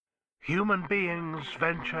human beings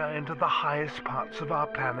venture into the highest parts of our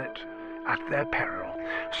planet at their peril.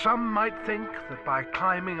 Some might think that by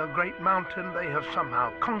climbing a great mountain they have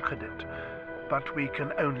somehow conquered it, but we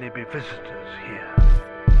can only be visitors here.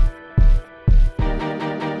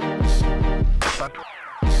 But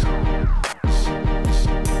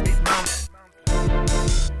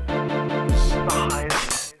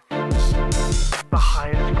the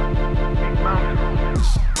highest mountain.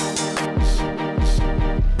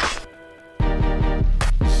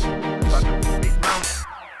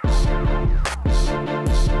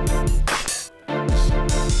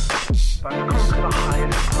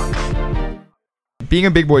 Being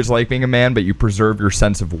a big boy is like being a man, but you preserve your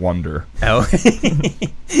sense of wonder. Oh.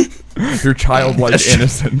 Your childlike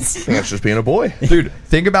innocence. I think that's just being a boy. Dude,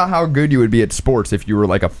 think about how good you would be at sports if you were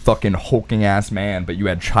like a fucking hulking ass man, but you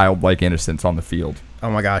had childlike innocence on the field. Oh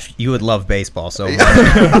my gosh, you would love baseball so much.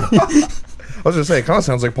 I was gonna say, it kind of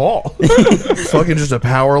sounds like Paul. Fucking just a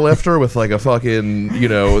power lifter with like a fucking,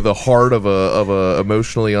 the heart of a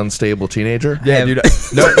emotionally unstable teenager. Yeah, dude.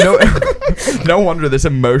 No wonder this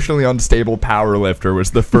emotionally unstable power lifter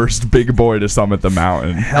was the first big boy to summit the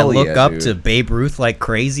mountain. I look up to Babe Ruth like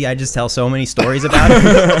crazy. I just tell so many stories about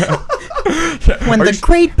it. When the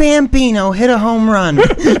great Bambino hit a home run.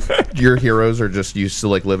 Your heroes are just used to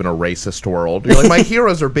like live in a racist world. You're like, my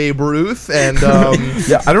heroes are Babe Ruth and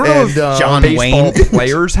yeah, I don't know if John baseball Wayne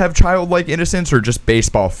players have childlike innocence or just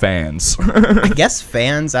baseball fans. I guess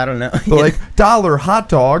fans, I don't know. They're like, $1 hot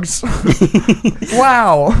dogs.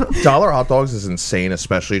 Wow. $1 hot dogs is insane,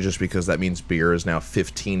 especially just because that means beer is now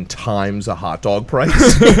 15 times a hot dog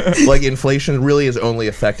price. Like, inflation really has only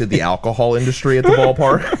affected the alcohol industry at the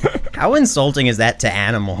ballpark. How insulting is that to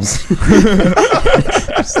animals?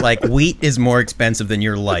 It's like wheat is more expensive than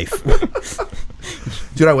your life.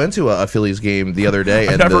 Dude, I went to a Phillies game the other day.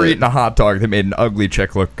 I've never eaten a hot dog that made an ugly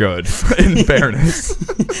chick look good, in fairness.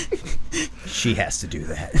 She has to do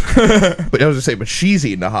that. But I was going to say, but she's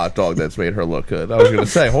eating a hot dog that's made her look good. I was going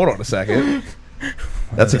to say, hold on a second.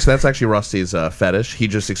 That's actually Rusty's fetish. He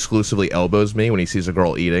just exclusively elbows me when he sees a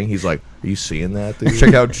girl eating. He's like, are you seeing that, dude?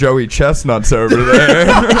 Check out Joey Chestnuts over there.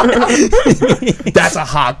 That's a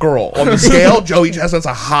hot girl. On the scale, Joey Chestnut's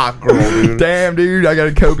a hot girl, dude. Damn, dude, I got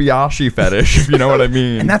a Kobayashi fetish, if you know what I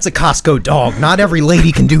mean. And that's a Costco dog. Not every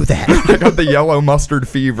lady can do that. I got the yellow mustard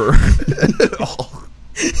fever.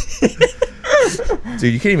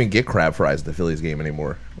 Dude, you can't even get crab fries at the Phillies game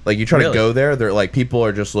anymore. Like, you try to go there, they're like, people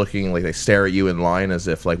are just looking like they stare at you in line as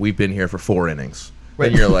if like we've been here for 4 innings.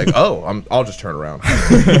 And you're like, oh, I'll just turn around.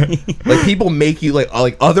 Like, people make you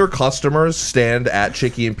like other customers stand at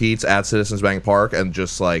Chicky and Pete's at Citizens Bank Park and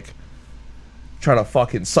just like try to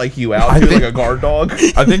fucking psych you out like a guard dog.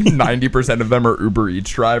 I think 90% of them are Uber Eats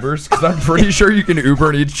drivers, because I'm pretty sure you can Uber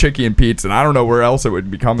and Eats Chicky and Pete's, and I don't know where else it would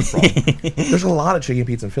be coming from. There's a lot of Chicky and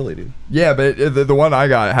Pete's in Philly, dude. Yeah, but the one I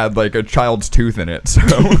got had like a child's tooth in it, so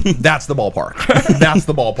that's the ballpark. That's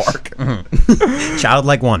the ballpark. Mm-hmm.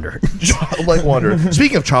 Childlike wonder. Childlike wonder.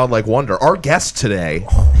 Speaking of childlike wonder, our guest today,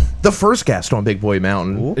 the first guest on Big Boy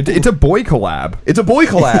Mountain. It's a boy collab. It's a boy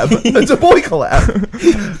collab. It's a boy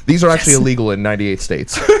collab. These are actually illegal in 98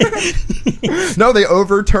 states. No, they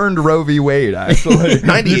overturned Roe v. Wade, actually.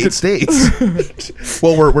 98 states.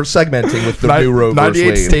 Well, we're segmenting with the new Roe v. Wade.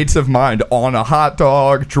 98 states of mind on a hot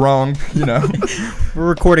dog, drunk, We're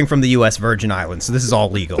recording from the U.S. Virgin Islands, so this is all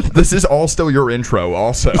legal. This is all still your intro,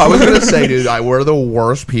 also. I was going to say, dude, we're the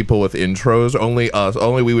worst people with intros. Only us.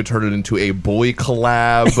 Only we would turn it into a boy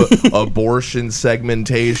collab, abortion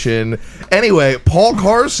segmentation. Anyway, Paul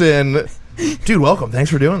Carson. Dude, welcome. Thanks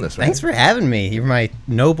for doing this, man. Thanks for having me. You're my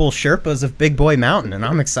noble Sherpas of Big Boy Mountain, and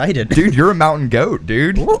I'm excited. Dude, you're a mountain goat,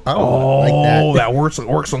 dude. Ooh, like that works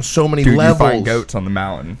on so many dude, levels. You find goats on the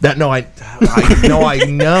mountain. I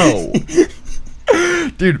know.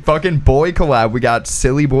 Dude, fucking boy collab. We got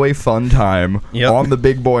Silly Boy Fun Time on the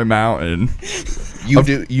Big Boy Mountain.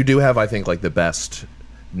 You do have, I think, like the best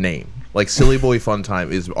name. Like, Silly Boy Fun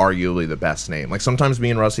Time is arguably the best name. Like, sometimes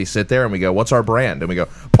me and Rusty sit there and we go, what's our brand? And we go,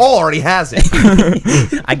 Paul already has it.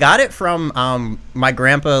 I got it from my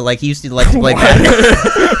grandpa. Like, he used to like to play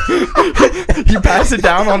He passed it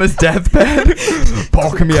down on his deathbed.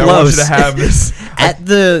 Paul, come here, I want you to have this. At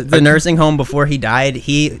the nursing home before he died,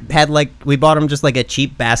 he had we bought him just like a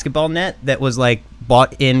cheap basketball net that was like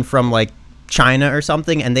bought in from like China or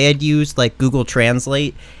something, and they had used like Google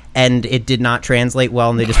Translate, and it did not translate well,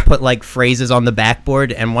 and they just put like phrases on the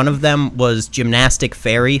backboard, and one of them was gymnastic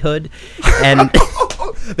fairy hood, and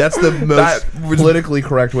that's the most politically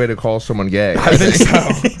correct way to call someone gay. I think so.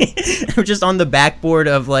 It was just on the backboard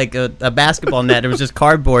of like a basketball net. It was just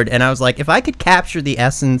cardboard, and I was like, if I could capture the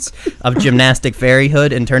essence of Gymnastic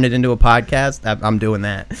Fairyhood and turn it into a podcast, I'm doing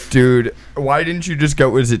that. Dude, why didn't you just go?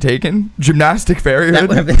 Was it taken? Gymnastic Fairyhood. That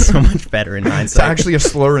would have been so much better in hindsight. It's actually a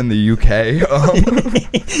slur in the UK.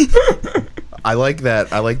 I like that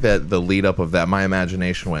the lead up of that. My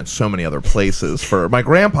imagination went so many other places. For my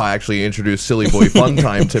grandpa actually introduced Silly Boy Fun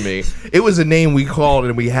Time to me. It was a name we called,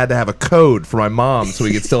 and we had to have a code for my mom so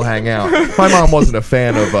we could still hang out. My mom wasn't a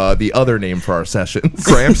fan of the other name for our sessions.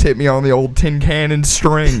 Gramps hit me on the old tin cannon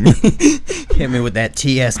string. Hit me with that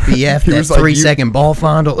TSBF, He that was like, 3-second ball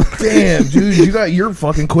fondle. Damn, dude, you're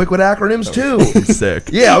fucking quick with acronyms too. Sick.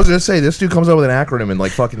 Yeah, I was gonna say this dude comes up with an acronym in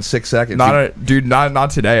like fucking 6 seconds.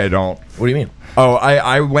 Not today. I don't. What do you mean? Oh,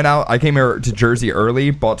 I went out. I came here to Jersey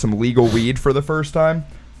early. Bought some legal weed for the first time.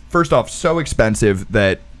 First off, so expensive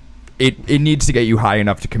that it needs to get you high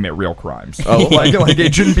enough to commit real crimes. Oh, like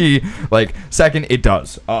it shouldn't be like. Second, it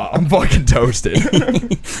does. I'm fucking toasted.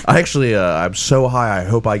 I actually, I'm so high. I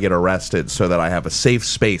hope I get arrested so that I have a safe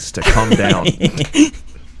space to come down.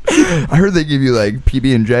 I heard they give you like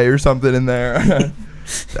PB&J or something in there.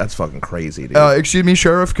 That's fucking crazy, dude. Excuse me,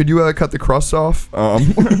 Sheriff. Could you cut the crust off?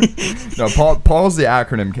 No, Paul's the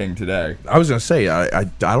acronym king today. I was gonna say, I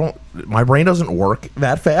don't. My brain doesn't work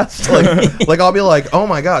that fast. Like I'll be like, oh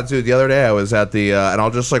my god, dude. The other day I was at the, and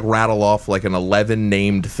I'll just like rattle off like an 11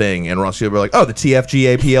 named thing, and Rusty will be like, oh, the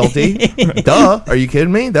TFGAPLD. Duh. Are you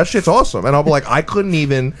kidding me? That shit's awesome. And I'll be like, I couldn't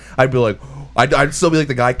even. I'd be like, I'd still be like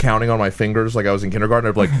the guy counting on my fingers, like I was in kindergarten.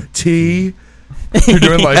 I'd be like, T. You're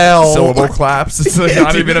doing like syllable claps. It's like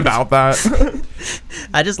not even about that.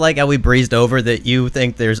 I just like how we breezed over that you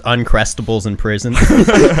think there's uncrustables in prison.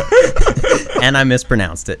 And I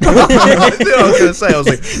mispronounced it. Dude, I was gonna say, I was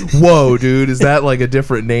like, whoa, dude, is that like a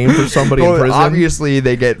different name for somebody in prison? Obviously,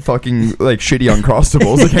 they get fucking like shitty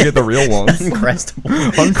Uncrustables. They can't get the real ones.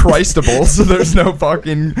 Uncrustables. So there's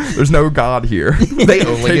no God here. They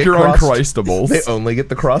only take get your crust. Uncrustables. They only get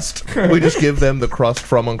the crust. We just give them the crust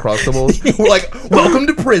from Uncrustables. We're like, welcome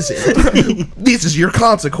to prison. This is your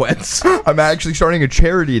consequence. I'm actually starting a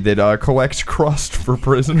charity that collects crust for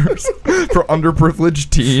prisoners, for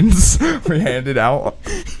underprivileged teens. We hand it out.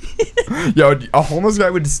 Yo, a homeless guy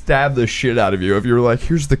would stab the shit out of you if you were like,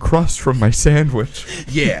 here's the crust from my sandwich.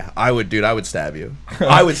 Yeah, I would, dude. I would stab you.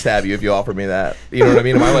 I would stab you if you offered me that. You know what I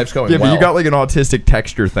mean? My life's going yeah, well. but you got like an autistic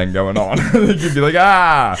texture thing going on. You'd be like,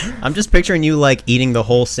 ah. I'm just picturing you like eating the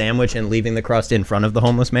whole sandwich and leaving the crust in front of the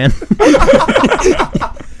homeless man.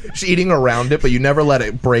 Just eating around it, but you never let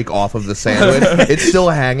it break off of the sandwich. It's still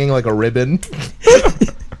hanging like a ribbon.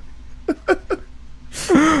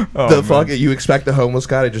 Fuck it, you expect the homeless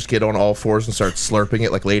guy to just get on all fours and start slurping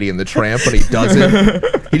it like Lady and the Tramp, but he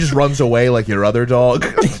doesn't. He just runs away like your other dog.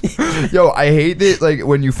 Yo, I hate that, like,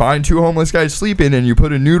 when you find two homeless guys sleeping and you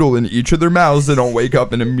put a noodle in each of their mouths, they don't wake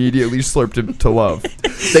up and immediately slurp to love.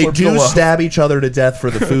 They do stab each other to death for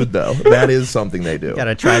the food, though. That is something they do.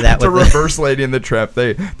 Gotta try that with with a reverse Lady in the Tramp.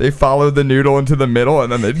 They follow the noodle into the middle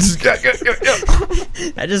and then they just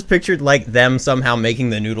I just pictured like them somehow making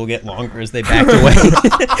the noodle get longer as they backed away.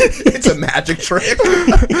 It's a magic trick.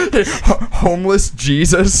 Homeless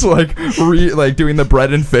Jesus, like doing the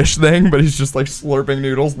bread and fish thing, but he's just like slurping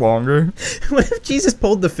noodles longer. What if Jesus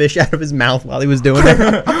pulled the fish out of his mouth while he was doing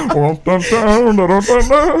it?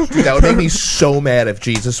 That would make me so mad if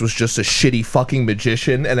Jesus was just a shitty fucking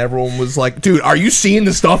magician and everyone was like, dude, are you seeing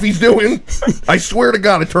the stuff he's doing? I swear to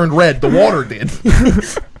God, it turned red. The water did.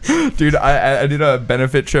 Dude, I did a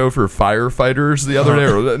benefit show for firefighters the other day,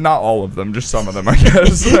 or not all of them, just some of them, I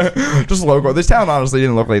guess. Just local. This town honestly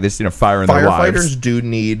didn't look like this, fire in their lives. Firefighters do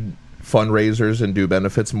need fundraisers and do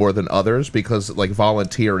benefits more than others because like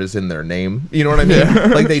volunteer is in their name. You know what I mean? Yeah.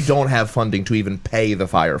 Like they don't have funding to even pay the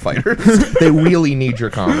firefighters. They really need your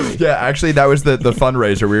comedy. Yeah, actually that was the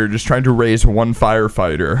fundraiser. We were just trying to raise one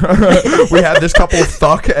firefighter. We had this couple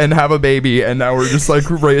fuck and have a baby, and now we're just like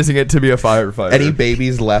raising it to be a firefighter. Any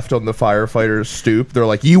babies left on the firefighter's stoop, they're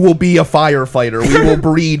like, you will be a firefighter. We will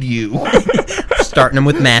breed you. Starting them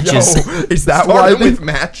with matches. Yo, is that why with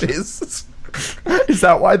matches? Is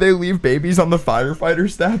that why they leave babies on the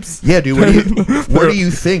firefighter steps? Yeah, dude. What do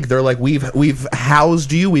you think? They're like, we've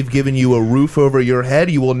housed you. We've given you a roof over your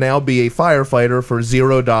head. You will now be a firefighter for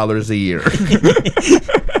 $0 a year.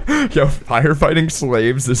 Yo, firefighting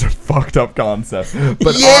slaves is a fucked up concept.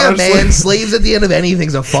 But yeah, honestly, man, slaves at the end of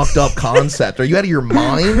anything's a fucked up concept. Are you out of your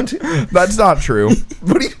mind? That's not true.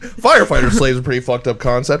 Firefighter slaves are a pretty fucked up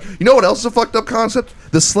concept. You know what else is a fucked up concept?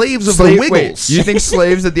 The slaves of the Wiggles. Wait, you think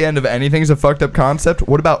slaves at the end of anything is a fucked up concept?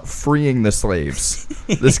 What about freeing the slaves?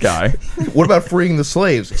 This guy. What about freeing the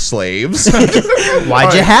slaves? Slaves?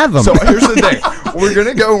 Why'd you have them? So here's the thing. We're going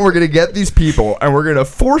to go and we're going to get these people and we're going to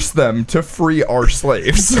force them to free our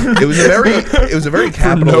slaves. It was a very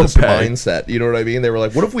capitalist no pay. mindset. You know what I mean? They were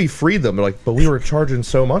like, what if we freed them? They're like, but we were charging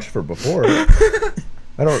so much for before.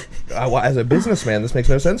 As a businessman, this makes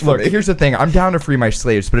no sense for Look, me. here's the thing. I'm down to free my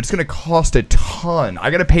slaves, but it's going to cost a ton.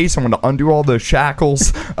 I got to pay someone to undo all the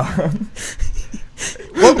shackles. Welcome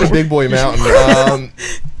to Big Boy Mountain.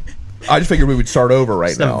 I just figured we would start over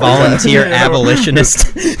right now. A volunteer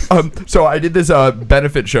abolitionist. So I did this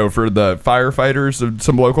benefit show for the firefighters of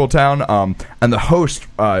some local town, and the host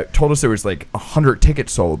told us there was like 100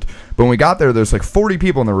 tickets sold. But when we got there's like 40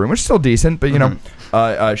 people in the room, which is still decent. But you know,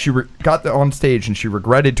 she got on stage and she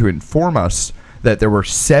regretted to inform us that there were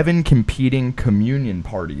 7 competing communion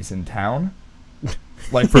parties in town,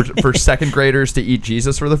 like for second graders to eat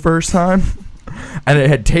Jesus for the first time. And it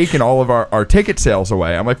had taken all of our ticket sales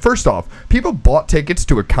away. I'm like, first off, people bought tickets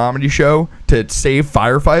to a comedy show to save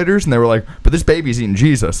firefighters, and they were like, but this baby's eating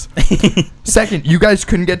Jesus. Second, you guys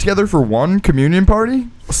couldn't get together for one communion party?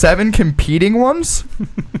 7 competing ones?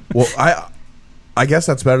 Well, I guess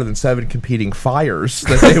that's better than 7 competing fires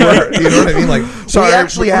that they were. You know what I mean? Like, so we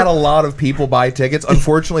actually had a lot of people buy tickets.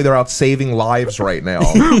 Unfortunately, they're out saving lives right now.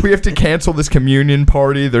 We have to cancel this communion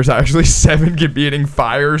party. There's actually 7 competing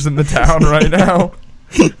fires in the town right now.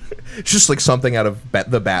 It's just like something out of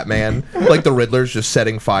the Batman. Like the Riddler's just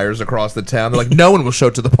setting fires across the town. They're like, no one will show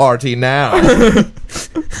to the party now.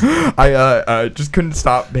 I just couldn't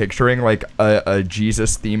stop picturing like a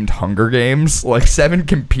Jesus-themed Hunger Games, like 7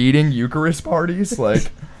 competing Eucharist parties, like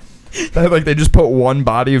they just put one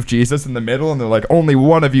body of Jesus in the middle, and they're like, only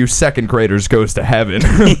one of you second graders goes to heaven.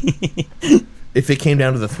 If it came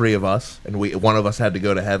down to the 3 of us, and one of us had to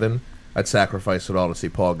go to heaven, I'd sacrifice it all to see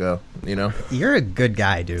Paul go. You know, You're a good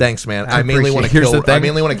guy, dude. thanks, man. I mainly want to Here's kill. the thing. I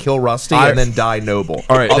mainly want to kill Rusty and then die noble.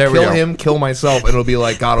 All right, I'll there we kill go. him, kill myself, and it'll be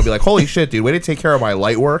like God will be like, holy shit, dude, way to take care of my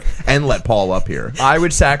light work and let Paul up here. I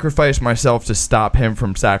would sacrifice myself to stop him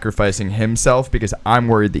from sacrificing himself, because I'm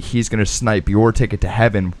worried that he's going to snipe your ticket to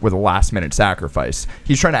heaven with a last-minute sacrifice.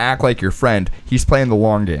 He's trying to act like your friend. He's playing the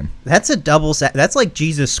long game. That's a double. That's like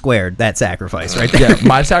Jesus squared. That sacrifice, right there. Yeah,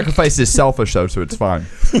 my sacrifice is selfish, though, so it's fine.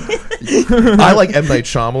 I like M. Night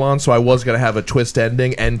Shyamalan, so I was going to have a twist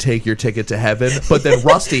ending and take your ticket to heaven, but then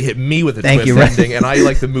Rusty hit me with a Thank twist you, ending, and I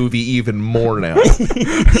like the movie even more now.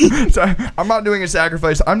 So I'm not doing a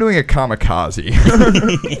sacrifice. I'm doing a kamikaze.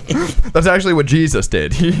 That's actually what Jesus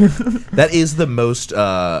did. That is the most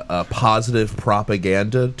positive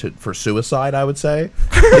propaganda for suicide, I would say.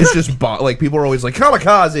 It's just like people are always like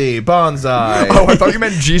kamikaze, bonsai. Oh, I thought you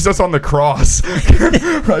meant Jesus on the cross.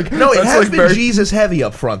 Like, No, it that's has like been very- Jesus heavy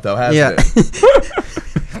up front, though, hasn't Yeah.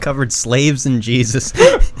 it? Covered slaves and Jesus.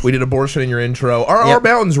 We did abortion in your intro. Our Yep.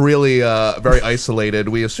 mountain's really very isolated.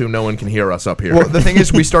 We assume no one can hear us up here. Well, the thing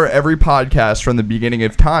is, we start every podcast from the beginning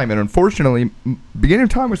of time, and unfortunately, beginning of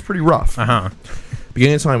time was pretty rough.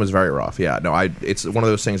 Beginning of time was very rough. Yeah, no, it's one of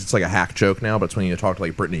those things. It's like a hack joke now, but it's when you talk to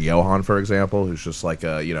like Brittany Johan, for example, who's just like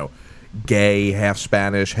a gay, half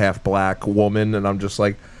Spanish, half black woman, and I'm just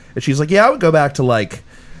like, and she's like, yeah, I would go back to like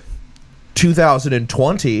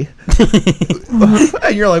 2020,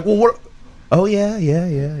 and you're like, well, what? Oh yeah.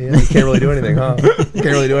 You can't really do anything, huh? You can't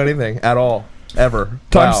really do anything at all, ever.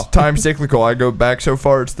 Wow. Time's cyclical. I go back so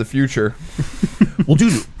far, it's the future. Well,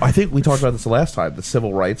 dude, I think we talked about this the last time. The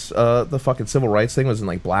civil rights, the fucking civil rights thing was in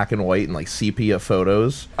like black and white and like sepia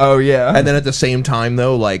photos. Oh yeah. And then at the same time,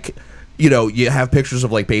 though, like, you have pictures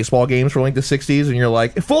of like baseball games from like the 60s, and you're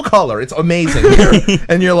like, full color, it's amazing here.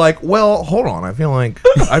 And you're like, well, hold on, I feel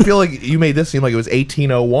like you made this seem like it was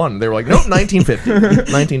 1801. They were like, nope,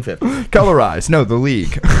 1950. 1950. Colorized. No, the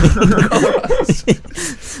league.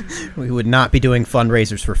 We would not be doing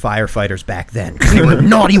fundraisers for firefighters back then. They were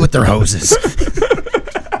naughty with their hoses.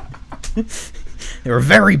 They were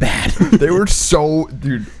very bad. They were so,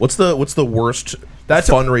 dude. What's the worst That's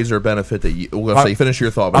fundraiser benefit that you? Well, say finish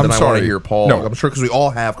your thought, but I'm then I want to sorry. hear Paul. No. I'm sure because we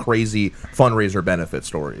all have crazy fundraiser benefit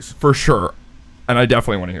stories. For sure. And I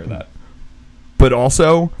definitely want to hear that. But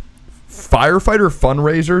also, firefighter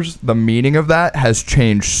fundraisers, the meaning of that has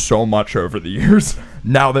changed so much over the years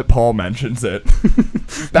now that Paul mentions it.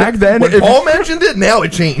 Back then, When Paul mentioned it, now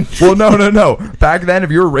it changed. well, no. Back then, if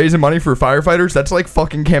you were raising money for firefighters, that's like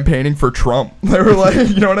fucking campaigning for Trump. They were like,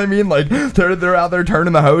 you know what I mean? Like, they're out there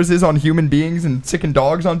turning the hoses on human beings and sicking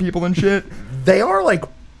dogs on people and shit. They are like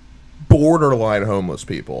borderline homeless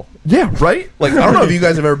people. Yeah, right? Like, I don't know if you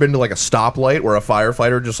guys have ever been to like a stoplight where a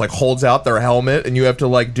firefighter just like holds out their helmet and you have to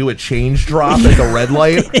like do a change drop at the red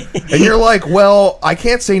light. And you're like, well, I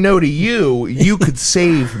can't say no to you. You could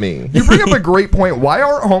save me. You bring up a great point. Why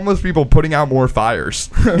aren't homeless people putting out more fires?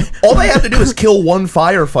 All they have to do is kill one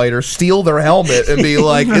firefighter, steal their helmet, and be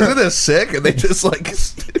like, isn't this sick? And they just like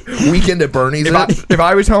Weekend at Bernie's. If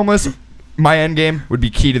I was homeless, my end game would be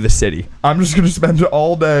key to the city. I'm just going to spend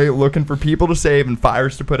all day looking for people to save and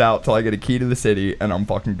fires to put out till I get a key to the city, and I'm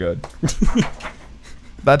fucking good.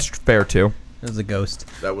 That's fair, too. There's a ghost.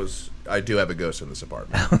 I do have a ghost in this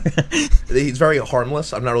apartment. He's very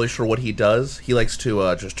harmless. I'm not really sure what he does. He likes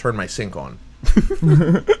to just turn my sink on.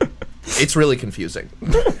 It's really confusing.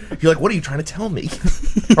 You're like, what are you trying to tell me?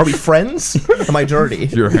 Are we friends? Am I dirty?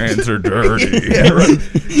 Your hands are dirty. Yeah, right.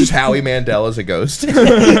 Just Howie Mandel as a ghost.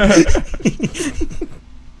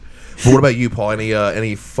 But what about you, Paul?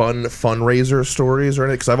 Any fun fundraiser stories or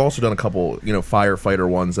anything? Because I've also done a couple, firefighter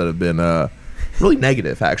ones that have been really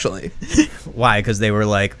negative, actually. Why? Because they were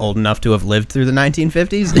like old enough to have lived through the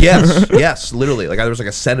 1950s? Yes, literally. Like, there was like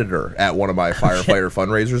a senator at one of my firefighter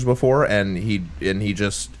fundraisers before, and he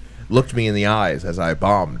just looked me in the eyes as I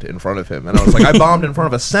bombed in front of him. And I was like, I bombed in front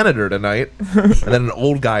of a senator tonight. And then an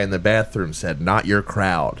old guy in the bathroom said, not your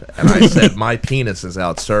crowd. And I said, my penis is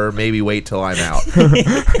out, sir. Maybe wait till I'm out.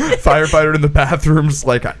 Firefighter in the bathroom's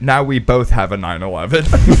like, now we both have a 9/11.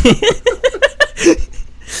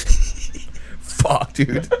 Fuck,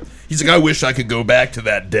 dude. He's like, I wish I could go back to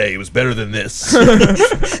that day. It was better than this.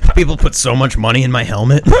 People put so much money in my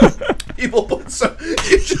helmet. People put so...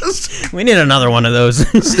 You just... We need another one of those.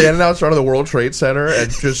 Standing out in front of the World Trade Center and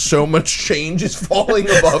just so much change is falling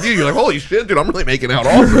above you. You're like, holy shit, dude, I'm really making out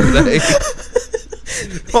awesome today.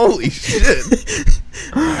 Holy shit.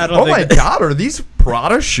 Oh my god, are these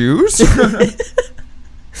Prada shoes?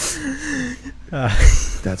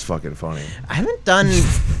 That's fucking funny. I haven't done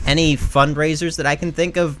any fundraisers that I can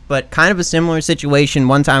think of, but kind of a similar situation.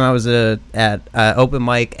 One time I was at open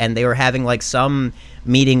mic, and they were having like some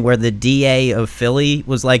meeting where the DA of Philly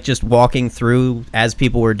was like just walking through as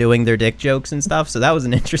people were doing their dick jokes and stuff. So that was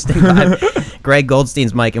an interesting vibe. Greg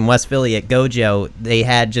Goldstein's mic in West Philly at Gojo, they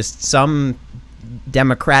had just some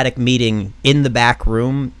Democratic meeting in the back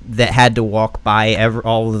room that had to walk by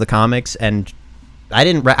all of the comics, and I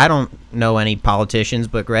don't know any politicians,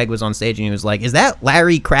 but Greg was on stage and he was like, "Is that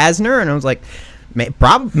Larry Krasner?" And I was like, maybe.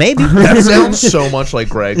 That sounds so much like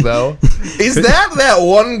Greg, though. Is that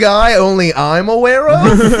one guy only I'm aware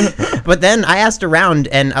of? But then I asked around,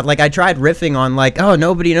 and I tried riffing on like, oh,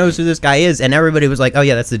 nobody knows who this guy is, and everybody was like, oh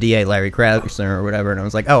yeah, that's the DA, Larry Krasner or whatever, and I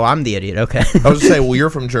was like, oh, I'm the idiot. Okay. I was going to say, well, you're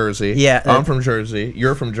from Jersey. Yeah. I'm from Jersey.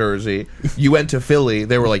 You're from Jersey. You went to Philly.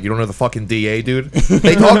 They were like, you don't know the fucking DA, dude?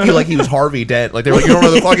 They talked to you like he was Harvey Dent. Like, they were like, you don't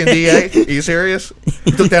know the fucking DA? Are you serious?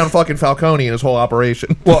 He took down fucking Falcone and his whole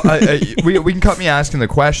operation. Well, we can cut me asking the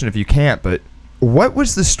question if you can't, but what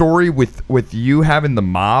was the story with you having the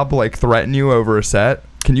mob like threaten you over a set?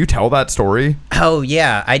 Can you tell that story? Oh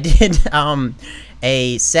yeah, I did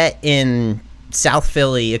a set in South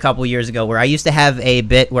Philly a couple years ago where I used to have a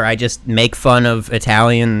bit where I just make fun of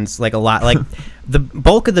Italians like a lot. Like the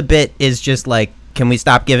bulk of the bit is just like, can we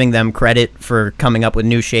stop giving them credit for coming up with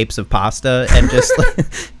new shapes of pasta and just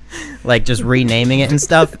like just renaming it and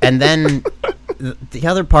stuff. And then the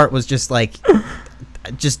other part was just like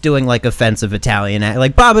just doing like offensive Italian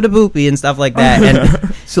like Baba da Boopy and stuff like that,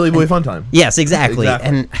 and Silly boy fun time. Yes, exactly.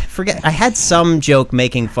 And I forget, I had some joke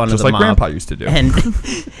making fun just of the like mob, Grandpa used to do,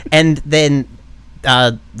 and then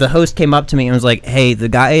the host came up to me and was like, hey, the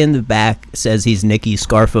guy in the back says he's Nicky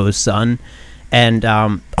Scarfo's son. And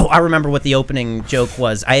I remember what the opening joke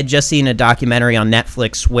was. I had just seen a documentary on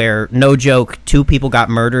Netflix where, no joke, 2 people got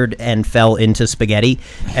murdered and fell into spaghetti,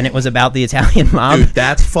 and it was about the Italian mob. Dude,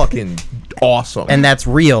 that's fucking awesome. And that's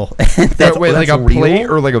real. Wait, like a real? plate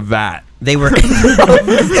or like a vat? They were. Was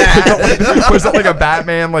it like a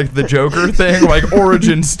Batman, like the Joker thing, like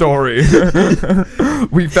origin story?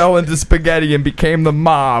 We fell into spaghetti and became the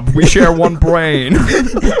mob. We share one brain.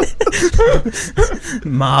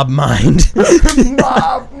 Mob mind.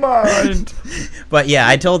 Mob mind. But yeah,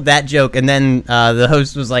 I told that joke, and then the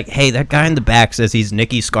host was like, hey, that guy in the back says he's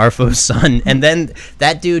Nicky Scarfo's son. And then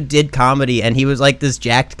that dude did comedy, and he was like this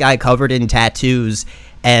jacked guy covered in tattoos.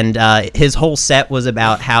 And his whole set was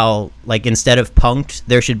about how, like, instead of Punk'd,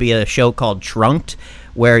 there should be a show called Trunked,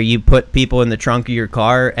 where you put people in the trunk of your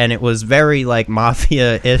car, and it was very, like,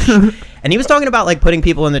 mafia-ish. And he was talking about like putting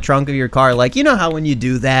people in the trunk of your car, like you know how when you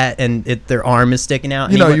do that and their arm is sticking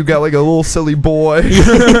out. You know, you got like a little silly boy.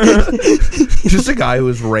 Just a guy who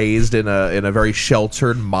was raised in a very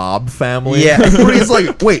sheltered mob family. Yeah. Where he's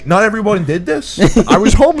like, wait, not everyone did this? I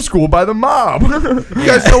was homeschooled by the mob. You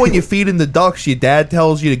guys know when you feed in the ducks, your dad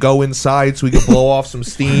tells you to go inside so we can blow off some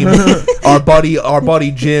steam. Our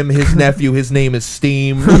buddy Jim, his nephew, his name is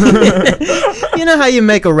Steam. You know how you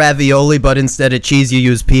make a ravioli, but instead of cheese, you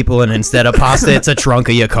use people, and instead of pasta, it's a trunk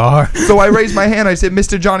of your car. So I raised my hand. I said,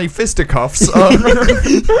 Mr. Johnny Fisticuffs.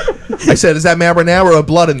 I said, is that marinara or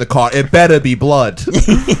blood in the car? It better be blood.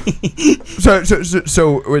 So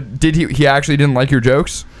did he actually didn't like your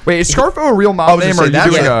jokes? Wait, is Scarfo a real mob name, or are you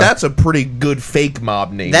doing that's a pretty good fake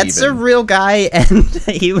mob name. That's a real guy, and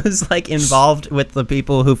he was like involved with the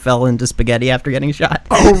people who fell into spaghetti after getting shot.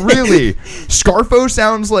 Oh, really? Scarfo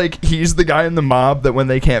sounds like he's the guy in the mob that when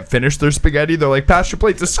they can't finish their spaghetti, they're like, pass your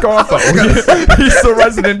plate to Scarfo. He's the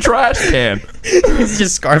resident trash can. He's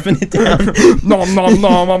just scarfing it down. Nom, nom,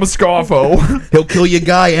 nom, I'm a Scarfo. He'll kill your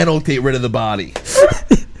guy and he'll get rid of the body.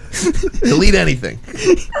 He'll eat anything.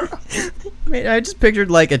 I just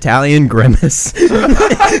pictured like Italian Grimace.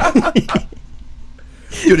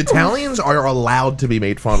 Dude, Italians are allowed to be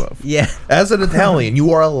made fun of. Yeah. As an Italian,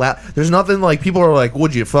 you are allowed. There's nothing like people are like,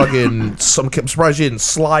 would you fucking? I'm surprised you didn't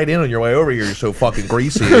slide in on your way over here. You're so fucking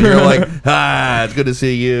greasy. And you're like, it's good to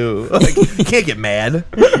see you. Like, you can't get mad.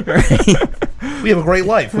 We have a great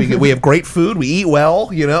life. We have great food. We eat well.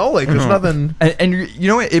 You know, like there's nothing. And you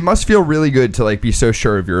know what? It must feel really good to like be so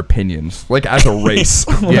sure of your opinions, like as a race.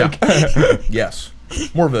 Yeah. Yes.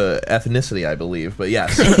 More of a ethnicity, I believe, but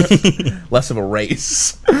yes, less of a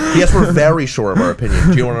race. Yes, we're very sure of our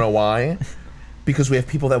opinion. Do you want to know why? Because we have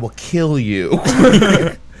people that will kill you.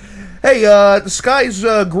 Hey, the sky's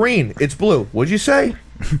green. It's blue. What'd you say?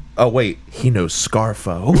 Oh, wait. He knows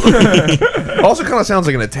Scarfo. Also kind of sounds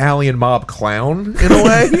like an Italian mob clown, in a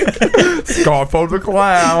way. Scarfo the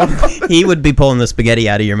clown. He would be pulling the spaghetti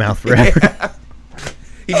out of your mouth forever. Yeah.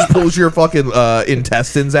 He just pulls your fucking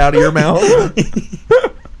intestines out of your mouth.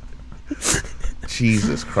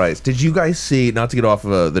 Jesus Christ. Did you guys see, not to get off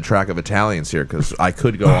of the track of Italians here, because I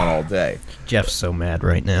could go on all day. Jeff's so mad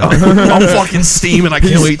right now. I'm fucking steaming. I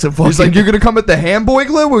can't wait to fucking... He's like, you're going to come at the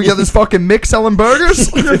Hamburglar where we got this fucking Mick selling burgers?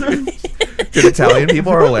 Dude, Italian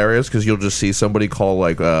people are hilarious because you'll just see somebody call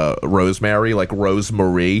like rosemary, like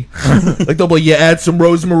Rosemarie. Like they'll be like, yeah, add some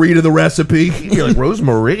rosemary to the recipe. You're like,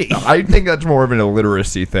 Rosemary? I think that's more of an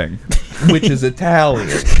illiteracy thing. Which is Italian.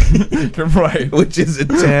 Right. Which is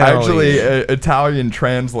Italian. Actually, Italian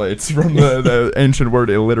translates from the ancient word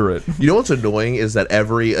illiterate. You know what's annoying is that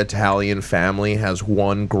every Italian family has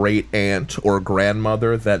one great aunt or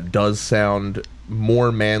grandmother that does sound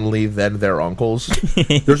more manly than their uncles.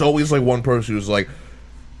 There's always like one person who's like,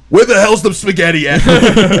 where the hell's the spaghetti at?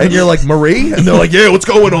 And you're like, Marie? And they're like, yeah, what's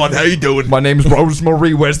going on? How you doing? My name's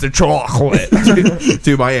Rosemary. Where's the chocolate?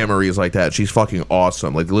 Dude, my Aunt Marie is like that. She's fucking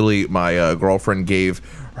awesome. Like, literally, my girlfriend gave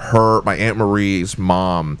my Aunt Marie's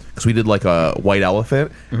mom, because we did like a white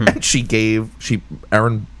elephant, and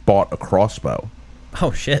Erin bought a crossbow.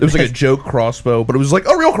 Oh, shit. It was like a joke crossbow, but it was like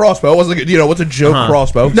a real crossbow. It wasn't like, what's a joke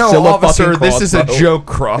crossbow? No, Still officer, this is a joke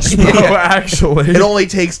crossbow, actually. It only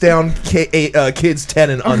takes down kids 10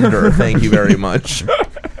 and under. Thank you very much.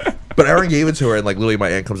 But Erin gave it to her, and like literally my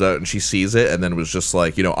aunt comes out and she sees it, and then was just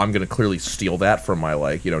like, I'm gonna clearly steal that from my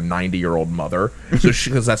 90-year-old mother, so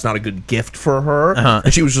because that's not a good gift for her.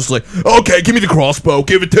 And she was just like, okay, give me the crossbow,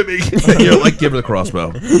 give it to me. And you're like, give her the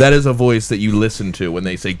crossbow. That is a voice that you listen to when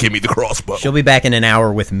they say, give me the crossbow. She'll be back in an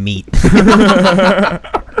hour with meat. Where's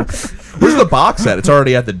the box at? It's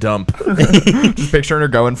already at the dump. Just picturing her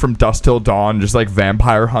going from dusk till dawn, just like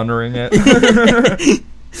vampire huntering it.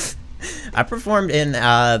 I performed in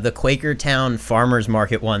the Quakertown Farmers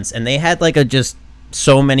Market once, and they had like just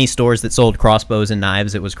so many stores that sold crossbows and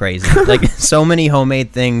knives. It was crazy. Like so many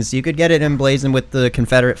homemade things. You could get it emblazoned with the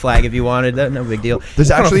Confederate flag if you wanted. That no big deal. There's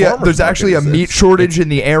actually a meat shortage in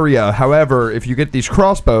the area. However, if you get these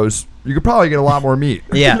crossbows, you could probably get a lot more meat.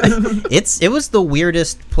 Yeah, it was the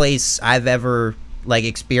weirdest place I've ever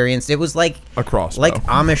experienced. It was like a crossbow, like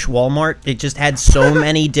Amish Walmart. It just had so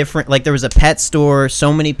many different, there was a pet store,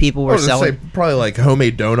 so many people were selling probably like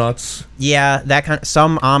homemade donuts. Yeah, that kind of,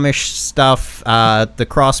 some Amish stuff, the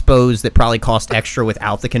crossbows that probably cost extra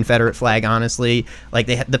without the Confederate flag, honestly. Like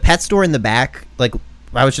they had the pet store in the back. Like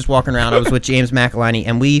I was just walking around, I was with James McElhinney,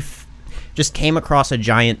 and just came across a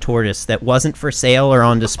giant tortoise that wasn't for sale or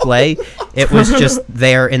on display. It was just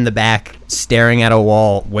there in the back, staring at a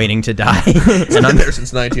wall, waiting to die. It's been there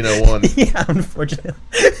since 1901. Yeah, unfortunately.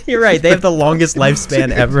 You're right. They have the longest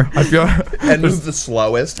lifespan ever. I feel And who's the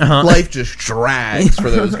slowest? Uh-huh. Life just drags for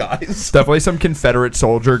those guys. definitely some Confederate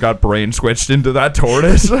soldier got brain switched into that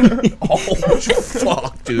tortoise. Oh,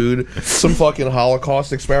 fuck, dude. Some fucking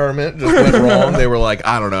Holocaust experiment just went wrong. They were like,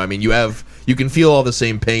 I don't know. I mean, you can feel all the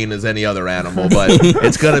same pain as any other animal, but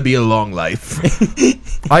it's going to be a long life.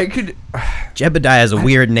 I could. Jebediah has a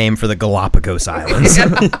weird name for the Galapagos Islands.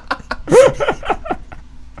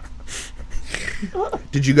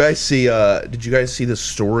 Did you guys see the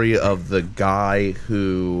story of the guy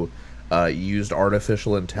who used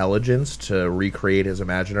artificial intelligence to recreate his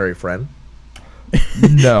imaginary friend?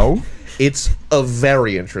 No. It's a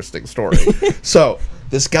very interesting story. So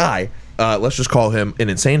this guy, let's just call him an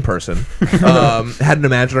insane person, had an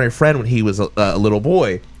imaginary friend when he was a little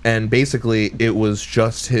boy, and basically it was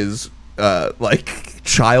just his like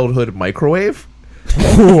childhood microwave.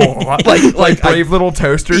 like brave little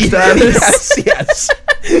toaster status. Yes.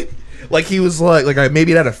 Like he was like I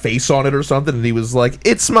maybe it had a face on it or something, and he was like,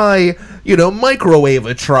 "It's my,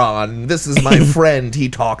 microwave-atron. This is my friend. He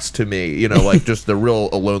talks to me." Like just a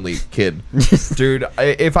lonely kid. Dude,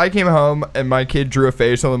 if I came home and my kid drew a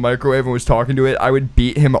face on the microwave and was talking to it, I would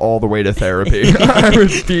beat him all the way to therapy. I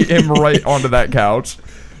would beat him right onto that couch.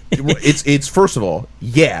 It's first of all,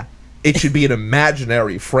 yeah. It should be an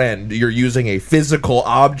imaginary friend. You're using a physical Yeah,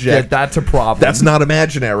 object. that's a problem. That's not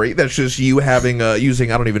imaginary. That's just you having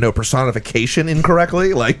using, I don't even know, personification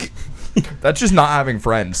incorrectly. Like, That's just not having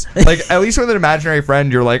friends. Like, at least with an imaginary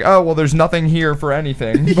friend, you're like, oh, well, there's nothing here for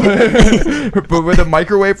anything. But with a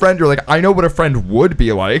microwave friend, you're like, I know what a friend would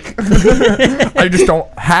be like. I just don't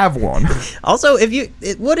have one. Also,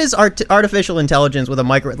 what is artificial intelligence with a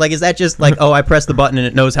micro? Like, is that just like, oh, I press the button and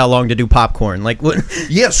it knows how long to do popcorn? Like, what?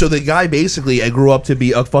 yeah. So the guy basically grew up to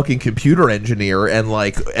be a fucking computer engineer and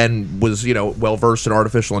was well versed in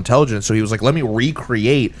artificial intelligence. So he was like, let me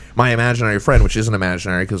recreate my imaginary friend, which isn't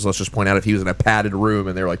imaginary because let's just point out if he was in a padded room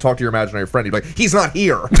and they were like, talk to your imaginary friend, he'd be like, he's not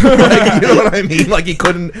here. Like, you know what I mean? Like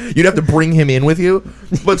you'd have to bring him in with you.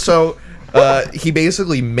 But so he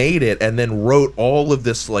basically made it and then wrote all of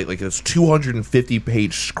this like this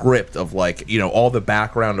 250-page script of all the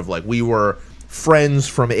background of we were friends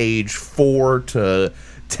from age 4 to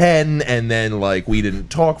 10, and then we didn't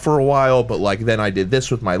talk for a while, but then I did this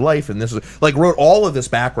with my life, and this is wrote all of this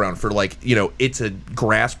background for it to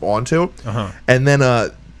grasp onto. And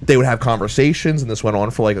then they would have conversations, and this went on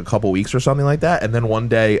for a couple weeks or something like that. And then one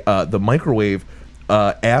day the microwave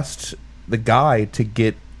asked the guy to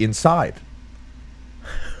get inside,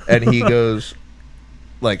 and he goes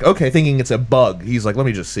okay, thinking it's a bug. He's like, let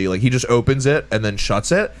me just see. He just opens it and then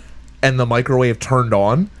shuts it, and the microwave turned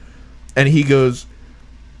on, and he goes,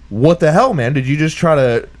 what the hell, man? Did you just try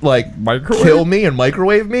to Microwave? kill me and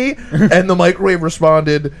microwave me? And the microwave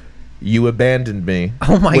responded, you abandoned me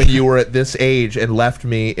God. when you were at this age and left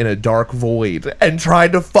me in a dark void and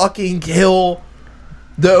tried to fucking kill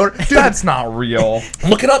the... Dude, That's not real.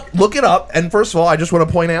 Look it up. And first of all, I just want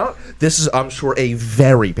to point out, this is, I'm sure, a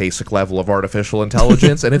very basic level of artificial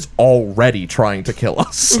intelligence, and it's already trying to kill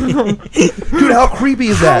us. Dude, how creepy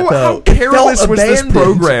is that, though? How careless It felt was this abandoned.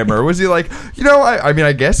 programmer? Was he like, I mean,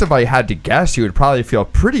 I guess if I had to guess, you would probably feel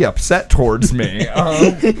pretty upset towards me.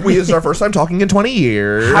 This is our first time talking in 20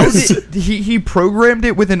 years. How did he programmed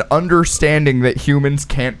it with an understanding that humans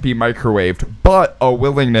can't be microwaved, but a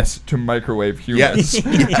willingness to microwave humans. Yes.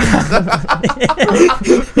 I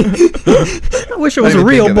wish it was I a didn't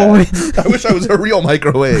real think boy. of that. I wish I was a real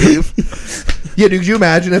microwave. Yeah, dude, could you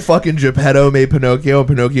imagine if fucking Geppetto made Pinocchio and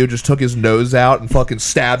Pinocchio just took his nose out and fucking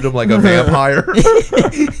stabbed him like a vampire?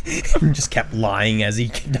 Just kept lying as he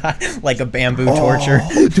could die, like a bamboo torture.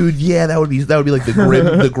 Oh, dude, yeah, that would be like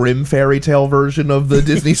the grim fairy tale version of the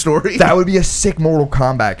Disney story. That would be a sick Mortal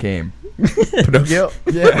Kombat game. Pinocchio.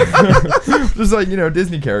 Yeah. Just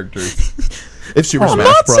Disney characters. If Super I'm Smash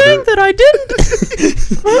not Brothers. saying that I didn't.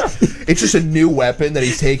 It's just a new weapon that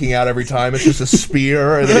he's taking out every time. It's just a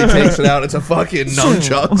spear, and then he takes it out. It's a fucking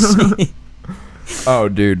nunchucks. Oh,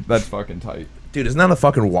 dude, that's fucking tight. Dude, isn't that a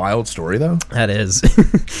fucking wild story, though? That is.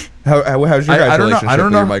 How's your guys' relationship I don't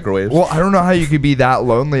with know. your microwaves? Well, I don't know how you could be that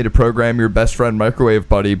lonely to program your best friend microwave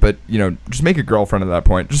buddy, but just make a girlfriend at that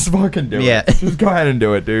point. Just fucking do Yeah. it. Just go ahead and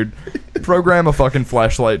do it, dude. Program a fucking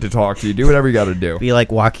flashlight to talk to you. Do whatever you got to do. Be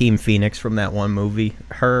like Joaquin Phoenix from that one movie,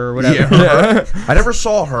 Her or whatever. Yeah. I never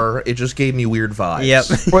saw her. It just gave me weird vibes. Yep.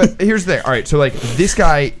 But here's the thing. All right, so this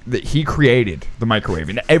guy that he created the microwave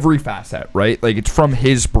in every facet, right? It's from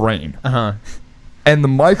his brain. Uh-huh. and the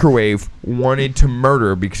microwave wanted to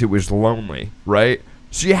murder because it was lonely, right?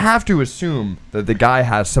 So you have to assume that the guy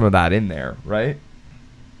has some of that in there, right?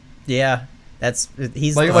 Yeah,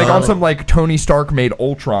 he's Like on some like Tony Stark made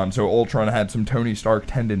Ultron, so Ultron had some Tony Stark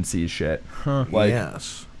tendencies shit. Like,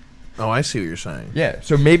 yes. Oh, I see what you're saying. yeah,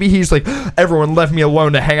 so maybe he's like, everyone left me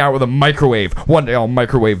alone to hang out with a microwave. One day I'll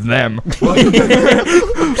microwave them.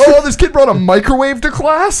 Oh, this kid brought a microwave to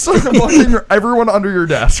class? Locking everyone under your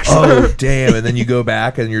desks. Oh, damn. And then you go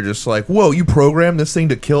back and you're just like, whoa, you programmed this thing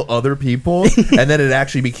to kill other people? And then it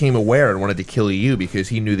actually became aware and wanted to kill you because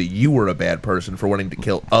he knew that you were a bad person for wanting to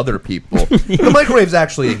kill other people. The microwave's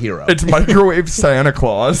actually a hero. It's microwave Santa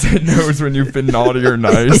Claus. It knows when you've been naughty or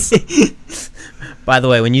nice. By the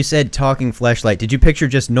way, when you said talking fleshlight, did you picture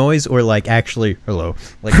just noise or like actually hello?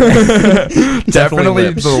 Like Definitely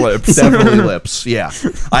lips. the lips. Definitely lips, yeah.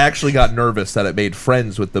 I actually got nervous that it made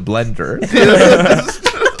friends with the blender.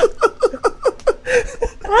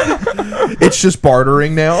 It's just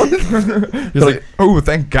bartering now. He's like, oh,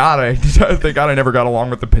 thank God thank God I never got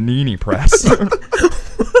along with the panini press.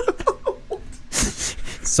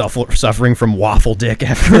 suffering from waffle dick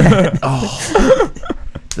after that. Oh,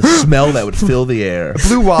 the smell that would fill the air.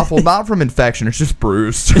 Blue waffle, not from infection, it's just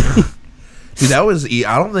bruised. Dude, that was.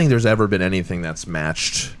 I don't think there's ever been anything that's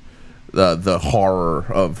matched the horror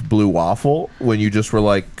of blue waffle when you just were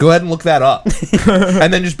like, go ahead and look that up,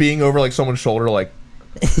 and then just being over like someone's shoulder, like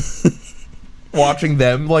watching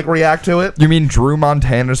them like react to it. You mean Drew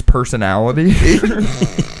Montana's personality?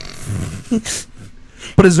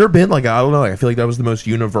 But has there been like, I don't know, like, I feel like that was the most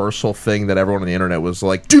universal thing that everyone on the internet was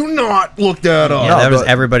like, do not look that up. Yeah, that was but-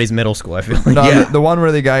 everybody's middle school, I feel like. No, Yeah. the one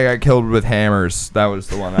where the guy got killed with hammers, that was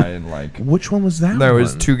the one I didn't like. Which one was that? There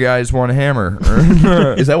was one? 2 guys, 1 hammer.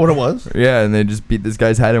 Is that what it was? Yeah, and they just beat this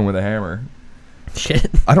guy's head in with a hammer.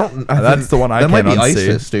 Shit. That's the one I that might be can't unsee.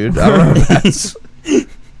 ISIS, dude. I don't know if that's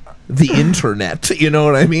the internet. You know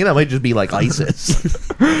what I mean? I might just be like ISIS.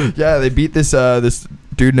 Yeah, they beat this this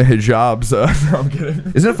dude in a hijab. So no, I'm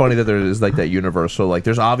kidding. Isn't it funny that there is like that universal, like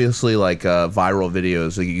there's obviously like viral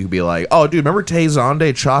videos that you could be like, oh dude, remember Tay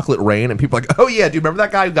Zonde, Chocolate Rain? And people are like, oh yeah, dude, remember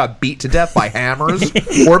that guy who got beat to death by hammers?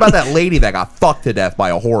 Or about that lady that got fucked to death by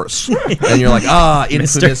a horse? And you're like,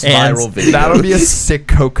 infamous Hands. viral video. That'll be a sick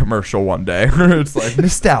Coke commercial one day. It's like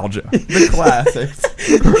nostalgia, the classics.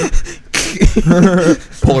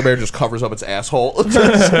 Polar bear just covers up its asshole.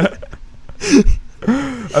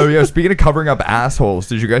 Oh yeah, speaking of covering up assholes,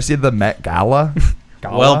 did you guys see the Met Gala?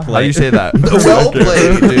 Well How do played. you say that? Well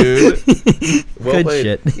played, dude. Well Good played.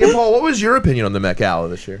 shit. Yeah, Paul, what was your opinion on the Met Gala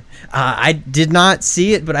this year? I did not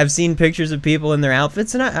see it, but I've seen pictures of people in their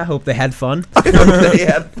outfits, and I hope they had fun. I hope they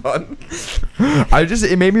had fun.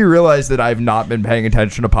 It made me realize that I've not been paying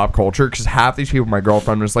attention to pop culture because half these people, my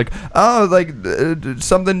girlfriend was like, oh, like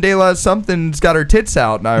something Dayla something's got her tits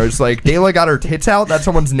out, and I was like, Dayla got her tits out? That's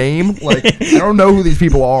someone's name? Like, I don't know who these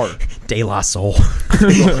people are. De La Soul.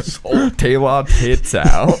 Dayla tits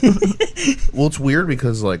out. Well, it's weird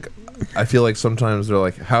because like I feel like sometimes they're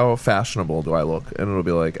like, how fashionable do I look? And it'll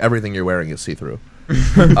be like, everything you're wearing is see-through.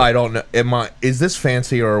 I don't know. Is this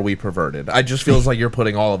fancy or are we perverted? I just feels like you're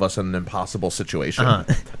putting all of us in an impossible situation.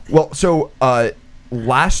 Well, so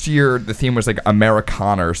last year the theme was like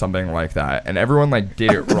Americana or something like that, and everyone like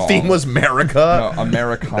did it The wrong. theme was America. No,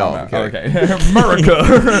 Americana. No, I'm kidding. Okay.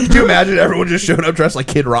 America. Could you imagine everyone just showing up dressed like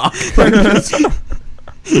Kid Rock?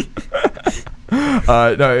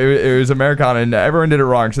 No, it was Americana, and everyone did it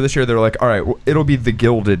wrong. So this year they were like, all right, it'll be the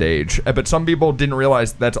Gilded Age. But some people didn't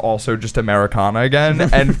realize that's also just Americana again,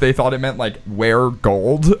 and they thought it meant like wear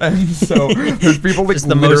gold. And so there's people like Just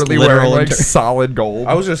the most literally wearing literal like solid gold.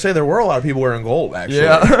 I was gonna say there were a lot of people wearing gold. Actually,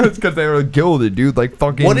 Yeah, it's because they were gilded, dude. Like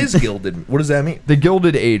fucking. What is gilded? What does that mean? The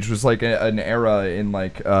Gilded Age was like an era in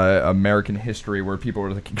like American history where people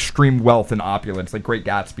were like extreme wealth and opulence, like Great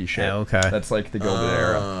Gatsby shit. Yeah, okay. That's like the Gilded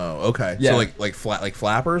Era. Oh, okay. Yeah. So like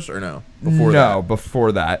flappers or no?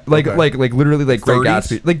 Before that. Like Okay. like literally like Great 30s?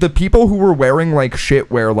 Gatsby. Like the people who were wearing like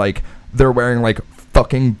shit where like they're wearing like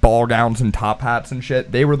fucking ball gowns and top hats and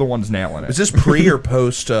shit. They were the ones nailing Is it. this pre or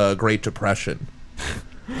post Great Depression?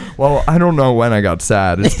 Well, I don't know when I got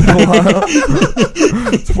sad. It's been a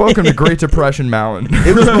while. Welcome to Great Depression Mountain.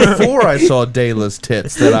 It was before I saw Dayla's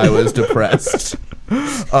tits that I was depressed.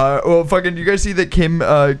 Well, fucking, you guys see that Kim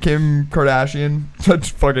Kardashian? That's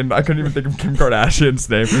fucking, I couldn't even think of Kim Kardashian's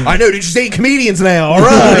name. I know, just ain't comedians now. All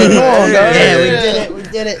right, come on, guys. Yeah, we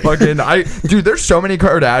did it. Fucking, dude, there's so many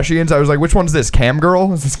Kardashians. I was like, which one's this? Cam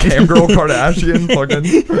Girl? Is this Cam Girl Kardashian?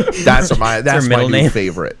 Fucking That's my middle new name?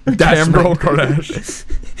 favorite. Cam Girl Kardashian.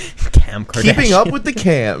 Cam Kardashian. Keeping up with the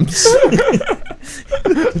cams.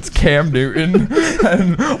 It's Cam Newton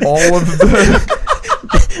and all of the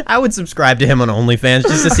I would subscribe to him on OnlyFans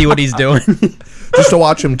just to see what he's doing. Just to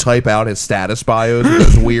watch him type out his status bios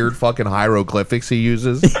with those weird fucking hieroglyphics he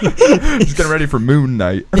uses. Just getting ready for Moon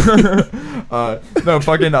Night. No,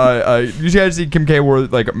 fucking. You guys see Kim K wore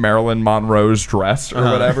like Marilyn Monroe's dress or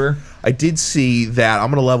whatever? I did see that. I'm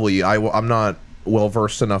gonna level you. I'm not well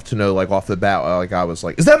versed enough to know, like, off the bat. Like, I was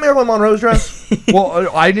like, is that Marilyn Monroe's dress? Well,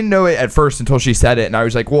 I didn't know it at first until she said it, and I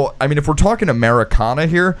was like, well, I mean, if we're talking Americana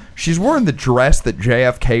here, she's wearing the dress that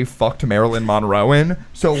JFK fucked Marilyn Monroe in.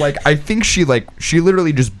 So, like, I think she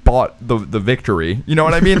literally just bought the victory. You know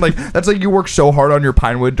what I mean? Like, that's like you work so hard on your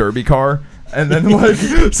Pinewood Derby car, and then,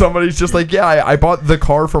 like, somebody's just like, yeah, I bought the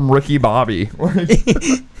car from Ricky Bobby. Like,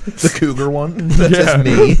 The Cougar one? That's just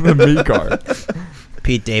me. The me car.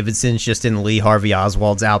 Pete Davidson's just in Lee Harvey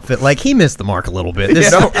Oswald's outfit. Like, he missed the mark a little bit.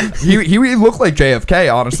 No, he looked like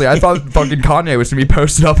JFK, honestly. I thought fucking Kanye was going to be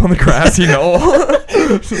posted up on the grassy knoll.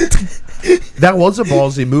 That was a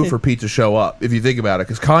ballsy move for Pete to show up, if you think about it,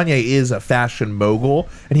 because Kanye is a fashion mogul,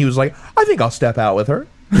 and he was like, I think I'll step out with her.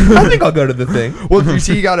 I think I'll go to the thing. Well, you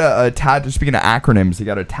see, he got a tattoo. Speaking of acronyms, he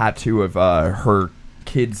got a tattoo of her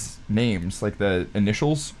kids' names, like the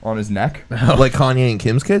initials on his neck. Like Kanye and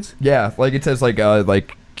Kim's kids? Yeah, like it says like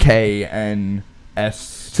K and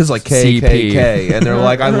S. It says like KKK, and they're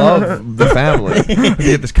like, I love the family.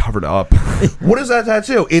 Get this covered up. What is that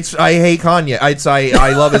tattoo? It's I hate Kanye. It's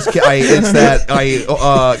I love his. It's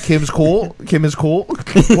that Kim's cool. Kim is cool.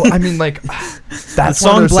 Well, I mean, like The that's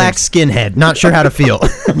song Black Skinhead. Not sure how to feel.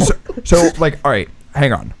 So, like, all right,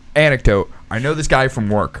 hang on. Anecdote. I know this guy from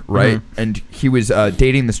work, right? Mm-hmm. And he was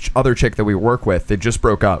dating this other chick that we work with. They just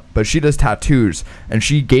broke up, but she does tattoos, and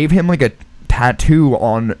she gave him like a tattoo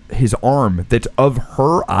on his arm that's of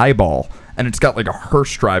her eyeball, and it's got like a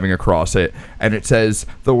hearse driving across it, and it says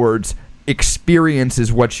the words, "Experience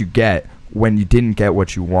is what you get when you didn't get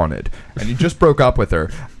what you wanted." And he just broke up with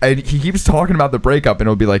her, and he keeps talking about the breakup, and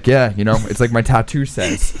it'll be like, yeah, you know, it's like my tattoo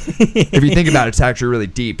says. If you think about it, it's actually really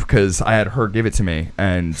deep, because I had her give it to me,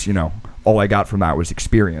 and, you know, all I got from that was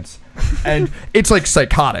experience. And it's like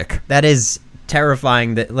psychotic. That is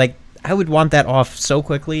terrifying. That, like, I would want that off so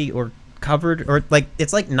quickly, or covered, or like,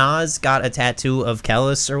 it's like Nas got a tattoo of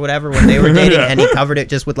Kellis or whatever when they were dating, and he covered it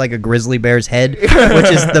just with like a grizzly bear's head, which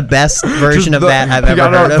is the best version of that I've ever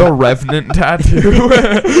heard of. The Revenant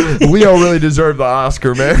tattoo. Leo really deserved the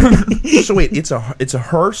Oscar, man. So wait, it's a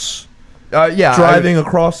hearse. Yeah, driving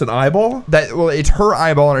across an eyeball. Well, it's her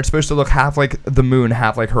eyeball, and it's supposed to look half like the moon,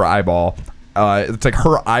 half like her eyeball. It's like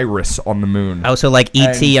her iris on the moon. Oh, so like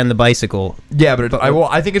E.T. on the bicycle. Yeah, but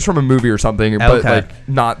I think it's from a movie or something, but like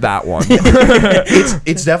not that one.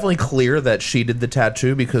 It's definitely clear that she did the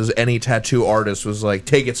tattoo, because any tattoo artist was like,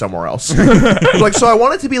 take it somewhere else. Like, so I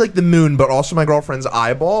want it to be like the moon, but also my girlfriend's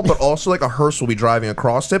eyeball, but also like a hearse will be driving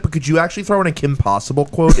across it. But could you actually throw in a Kim Possible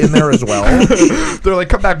quote in there as well? They're like,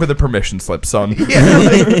 come back with a permission slip, son. Yeah,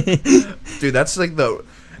 like, dude, that's like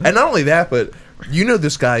and not only that, but you know,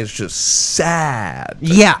 this guy is just sad.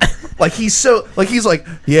 Yeah. Like, he's like,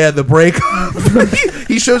 yeah, the breakup.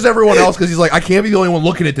 He shows everyone else, because he's like, I can't be the only one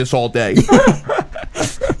looking at this all day.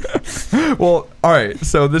 Well, all right.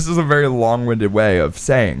 So this is a very long-winded way of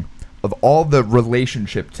saying, of all the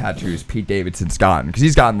relationship tattoos Pete Davidson's gotten, because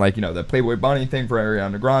he's gotten, like, you know, the Playboy Bunny thing for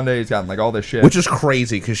Ariana Grande. He's gotten like all this shit, which is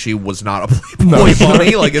crazy, because she was not a Playboy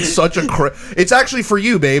Bunny. Like, it's such a it's actually for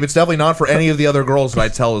you, babe. It's definitely not for any of the other girls that I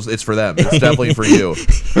tell. It's for them. It's definitely for you.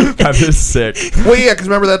 That is sick. Well, yeah, because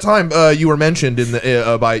remember that time you were mentioned in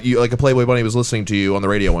the by you, like a Playboy Bunny was listening to you on the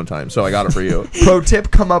radio one time, so I got it for you. Pro tip: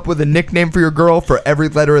 come up with a nickname for your girl for every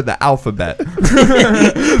letter of the alphabet.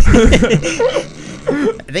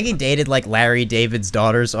 I think he dated like Larry David's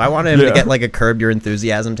daughter, so I wanted him to get like a Curb Your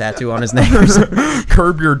Enthusiasm tattoo on his neck or something.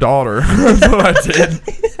 Curb your daughter. That's what I did.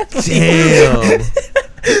 Damn.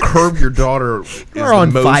 Curb Your Daughter. We're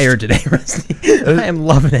on fire today, Rusty. I am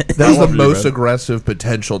loving it. That was the most aggressive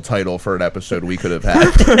potential title for an episode we could have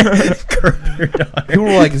had. Curb Your Daughter. People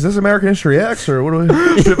were like, is this American History X, or what do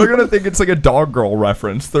we... People are going to think it's like a Dog Girl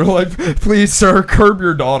reference. They're like, please, sir, curb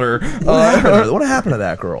your daughter. What happened to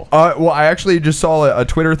that girl? Well, I actually just saw a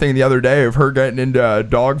Twitter thing the other day of her getting into a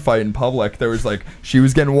dog fight in public. There was like, she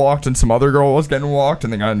was getting walked and some other girl was getting walked,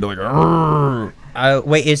 and they got into like, argh.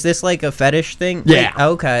 Wait, is this like a fetish thing? Yeah. Wait,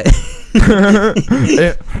 okay.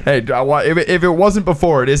 Hey, if it wasn't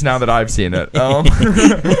before, it is now that I've seen it.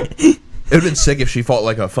 It would have been sick if she fought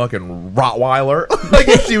like a fucking Rottweiler. Like,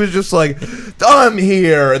 if she was just like, I'm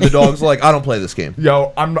here, and the dog's like, I don't play this game.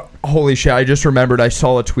 Yo, holy shit, I just remembered I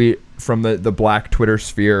saw a tweet from the black Twitter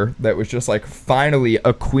sphere that was just like, finally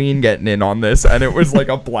a queen getting in on this, and it was like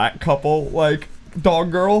a black couple, like,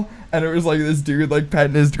 dog girl, and it was like this dude like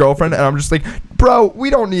petting his girlfriend, and I'm just like, bro, we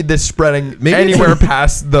don't need this spreading Maybe anywhere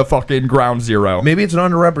past the fucking ground zero. Maybe it's an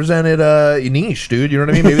underrepresented niche, dude. You know what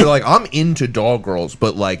I mean? Maybe they're like, I'm into dog girls,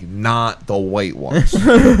 but like not the white ones.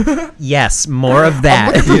 Yes, more of I'm that.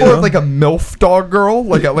 looking for you more know? of like a MILF dog girl.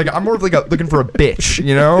 Like I'm more of like looking for a bitch,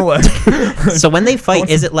 you know? Like, So when they fight,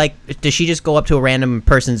 is it like, does she just go up to a random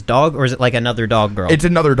person's dog, or is it like another dog girl? it's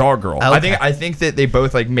another dog girl. Okay. I think that they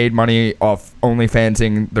both like made money off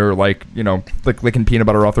OnlyFansing their like, you know, like licking peanut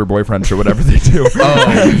butter off their boyfriends or whatever they do.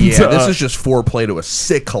 Oh yeah, So, this is just foreplay to a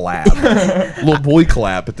sick collab, little boy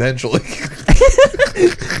collab potentially.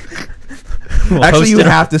 We'll Actually, host you it.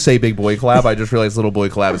 have to say big boy collab. I just realized little boy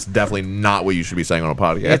collab is definitely not what you should be saying on a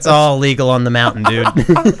podcast. It's all legal on the mountain, dude.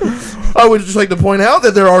 I would just like to point out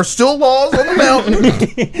that there are still laws on the mountain.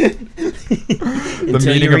 the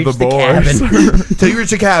Until you meaning of reach the the boys. cabin. Until you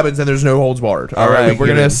reach the cabins and there's no holds barred. All right, we we're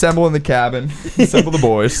get gonna in. assemble in the cabin. Assemble the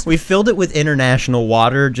boys. We filled it with international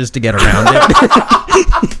water just to get around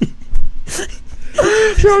it.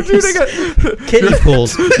 Yo, dude, I got Kiddie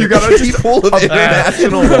pools. you got a Just full of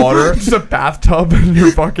international water. Just a bathtub in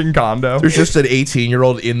your fucking condo. There's just an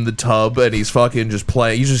 18-year-old in the tub, and he's fucking just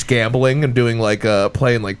playing. He's just gambling and doing like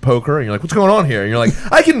playing like poker. And you're like, "What's going on here?" And you're like,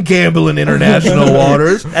 "I can gamble in international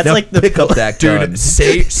waters." That's Now like the pick up that gun. Dude,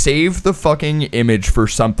 save the fucking image for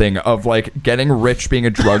something of like getting rich being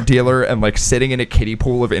a drug dealer and like sitting in a kiddie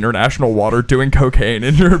pool of international water doing cocaine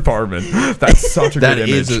in your apartment. That's such a That good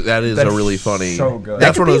is image. that is That's a really funny. so good.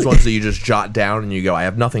 That's one of those ones that you just jot down and you go, "I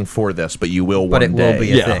have nothing for this, but you will But one it day." will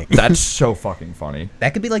be a Yeah, thing. that's so fucking funny.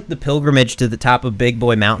 That could be like the pilgrimage to the top of Big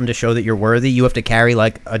Boy Mountain to show that you're worthy. You have to carry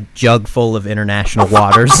like a jug full of international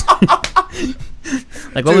waters.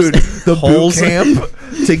 Like what Dude, was the holes? boot camp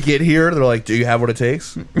to get here, they're like, "Do you have what it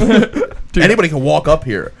takes?" Anybody can walk up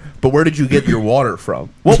here, but where did you get your water from?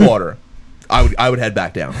 What water? I would head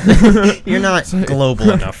back down. You're not global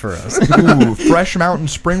enough for us. Ooh, fresh mountain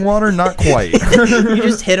spring water? Not quite. You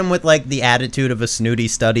just hit him with like the attitude of a snooty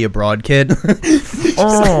study abroad kid.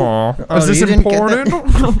 Oh, is this you didn't get that?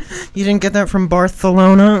 important? You didn't get that from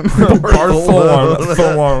Barcelona?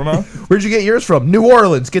 Barcelona. Where'd you get yours from? New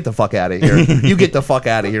Orleans. Get the fuck out of here. You get the fuck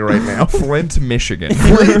out of here right now. Flint, Michigan.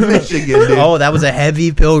 Flint, Michigan, dude. Oh, that was a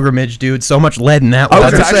heavy pilgrimage, dude. So much lead in that I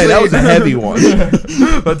one. was gonna say that was a heavy one.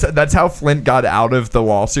 That's how Flint got out of the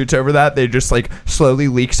lawsuits over that. They just like slowly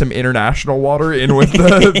leak some international water in with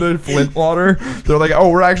the Flint water. They're like, oh,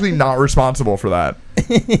 we're actually not responsible for that.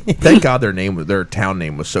 Thank God their town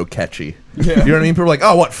name was so catchy. You know what I mean? People are like,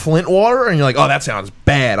 "Oh, what, Flint water?" And you're like, "Oh, that sounds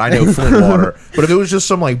bad. I know Flint water." But if it was just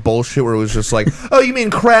some like bullshit where it was just like, "Oh, you mean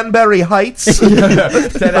Cranberry Heights?"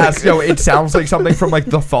 It sounds like something from like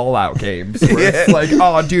the Fallout games. Where it's like,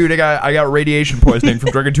 oh, dude, I got radiation poisoning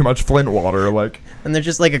from drinking too much Flint water. Like, And they're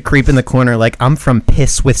just like a creep in the corner, like, I'm from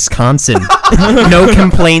Piss, Wisconsin. No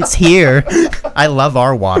complaints here. I love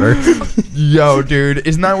our water. yo, dude,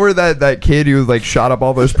 isn't that where that kid who like shot up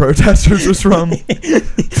all those protesters was from?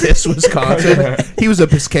 Piss, Wisconsin. He was a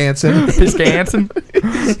Piscanson. Piscanson,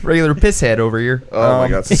 regular pisshead over here. Oh my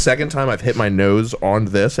God! It's the second time I've hit my nose on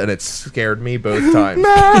this, and it scared me both times.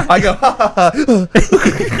 I go, ha, ha, ha.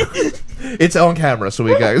 It's on camera, so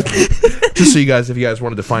we guys, just so you guys, if you guys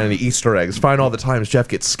wanted to find any Easter eggs, find all the times Jeff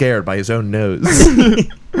gets scared by his own nose.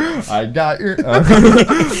 I got your.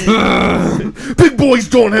 Big boys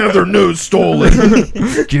don't have their nose stolen.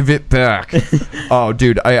 Give it back. Oh,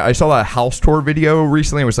 dude, I saw that house tour video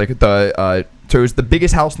recently. It was like so it was the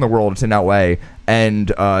biggest house in the world. It's in LA,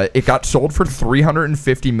 and it got sold for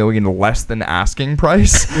 $350 million less than asking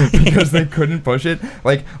price because they couldn't push it.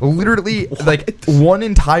 Like literally, like one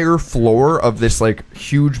entire floor of this like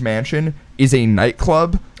huge mansion is a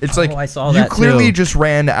nightclub. It's like I saw you that clearly too. just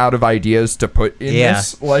ran out of ideas to put in Yeah.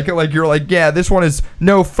 this. Like you're like, yeah, this one is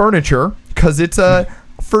no furniture because it's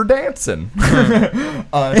for dancing.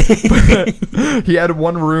 But he had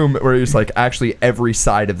one room where he was like, actually every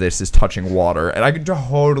side of this is touching water, and I could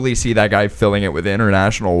totally see that guy filling it with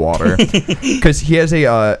international water because he has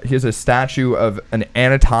a statue of an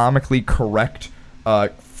anatomically correct,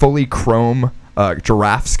 fully chrome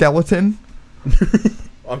giraffe skeleton.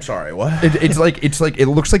 I'm sorry, what? It's like it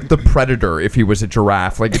looks like the Predator if he was a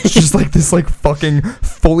giraffe. Like it's just like this like fucking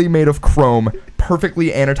fully made of chrome,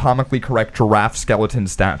 perfectly anatomically correct giraffe skeleton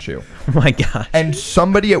statue. Oh my gosh. And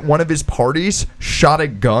somebody at one of his parties shot a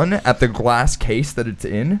gun at the glass case that it's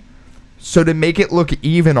in. So to make it look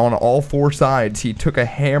even on all four sides, he took a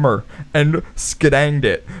hammer and skidanged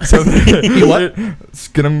it. So He what?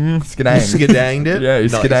 Skidang. Skidanged it? Yeah, he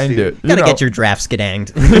Nice, skidanged dude. it. You Gotta know. get your draft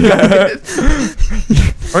skidanged.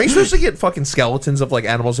 Aren't you supposed to get fucking skeletons of like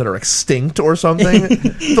animals that are extinct or something?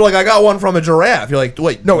 They're like, I got one from a giraffe. You're like,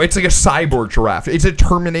 wait, No, it's like a cyborg giraffe. It's a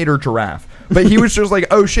Terminator giraffe. But he was just like,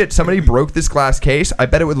 oh shit, somebody broke this glass case. I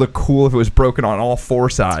bet it would look cool if it was broken on all four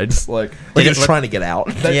sides. like it's trying to get out.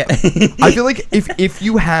 Yeah. I feel like if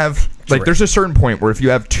you have like, there's a certain point where if you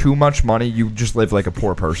have too much money, you just live like a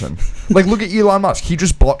poor person. Like, look at Elon Musk. He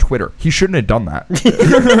just bought Twitter. He shouldn't have done that.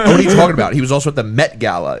 What are you talking about? He was also at the Met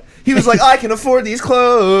Gala. He was like, I can afford these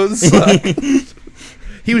clothes.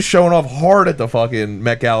 He was showing off hard at the fucking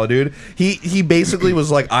Met Gala, dude. He basically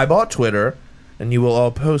was like, I bought Twitter, and you will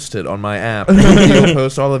all post it on my app. You'll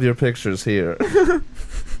post all of your pictures here.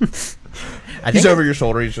 He's over your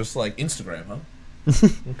shoulder. He's just like, Instagram, huh?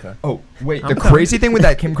 Okay. Oh, wait. The crazy thing with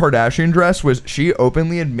that Kim Kardashian dress was she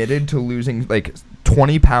openly admitted to losing like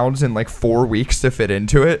 20 pounds in like 4 weeks to fit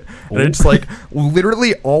into it. And it's like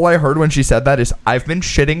literally all I heard when she said that is, I've been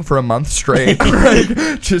shitting for a month straight.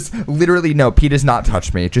 Like, just literally, no, Pete has not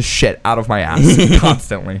touched me. Just shit out of my ass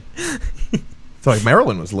constantly. It's like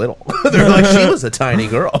Marilyn was little. They're like, she was a tiny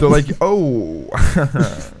girl. They're like, oh.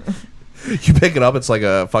 You pick it up, it's like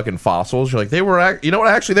a fucking fossils. You're like, they were, you know what?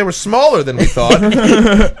 Actually, they were smaller than we thought.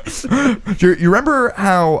 You remember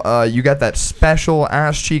how you got that special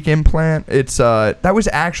ass cheek implant? It's that was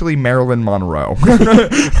actually Marilyn Monroe.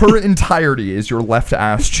 Her entirety is your left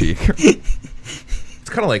ass cheek. It's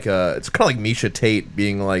kind of like Misha Tate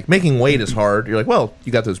being like, making weight is hard. You're like, well,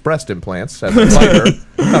 you got those breast implants as a fighter.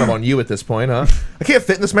 Kind of on you at this point, huh? I can't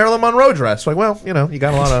fit in this Marilyn Monroe dress. Like, well, you know, you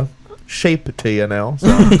got a lot of shape to you now. So.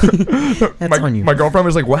 That's on you. My girlfriend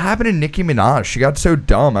was like, what happened to Nicki Minaj? She got so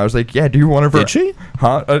dumb. I was like, yeah, do you want her? Did she?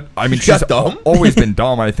 Huh? I mean, She she's got dumb? always been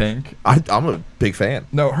dumb, I think. I'm a big fan.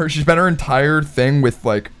 No, she's been her entire thing with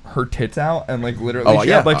like her tits out and like literally Oh, she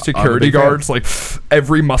yeah, had like I'm a security big fan. guards like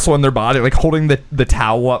every muscle in their body like holding the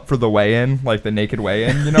towel up for the weigh-in, like the naked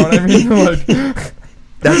weigh-in, you know what I mean? Like,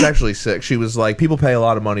 That's actually sick. She was like, people pay a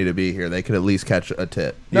lot of money to be here. They could at least catch a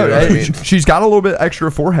tit. You no, know what I mean? she's got a little bit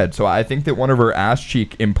extra forehead, so I think that one of her ass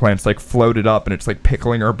cheek implants like floated up and it's like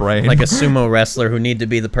pickling her brain. Like a sumo wrestler who need to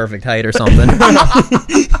be the perfect height or something.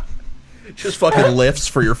 Just fucking lifts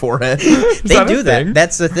for your forehead. They that a do that. thing?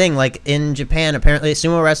 That's the thing. Like in Japan, apparently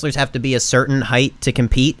sumo wrestlers have to be a certain height to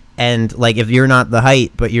compete. And like if you're not the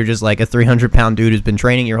height, but you're just like a 300-pound dude who's been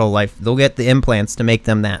training your whole life, they'll get the implants to make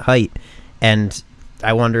them that height. And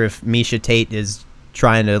I wonder if Misha Tate is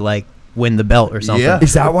trying to like win the belt or something. Yeah.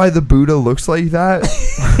 Is that why the Buddha looks like that?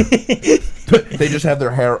 They just have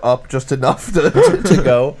their hair up just enough to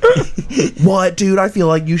go. What, dude? I feel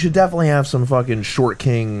like you should definitely have some fucking short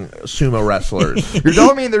king sumo wrestlers. You're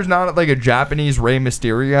telling me there's not like a Japanese Rey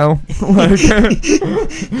Mysterio? Like,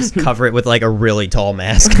 Just cover it with like a really tall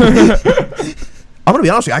mask. I'm gonna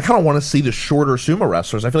be honest with you. I kind of want to see the shorter sumo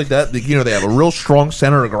wrestlers. I feel like that, you know, they have a real strong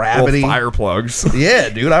center of gravity. fire plugs. Yeah,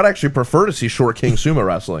 dude. I'd actually prefer to see short king sumo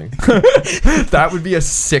wrestling. That would be a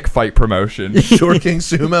sick fight promotion. Short king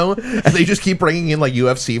sumo, and they just keep bringing in like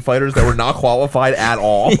UFC fighters that were not qualified at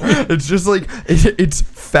all. It's just like it's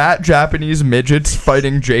fat Japanese midgets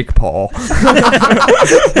fighting Jake Paul. He's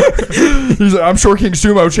like, I'm Short King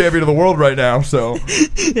Sumo champion of the world right now. So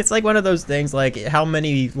It's like one of those things. Like, how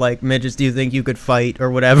many like midgets do you think you could fight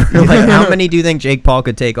or whatever? Like, how many do you think Jake Paul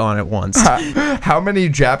could take on at once? how many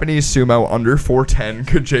Japanese sumo under 4'10"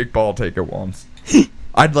 could Jake Paul take at once?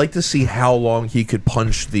 I'd like to see how long he could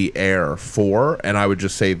punch the air for, and I would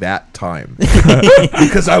just say that time.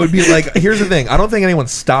 Because I would be like, here's the thing. I don't think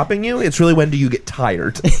anyone's stopping you. It's really when do you get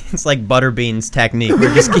tired? It's like Butterbean's technique.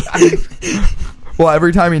 We're just Well,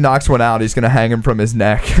 every time he knocks one out, he's gonna hang him from his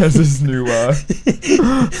neck as his new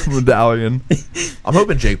medallion. I'm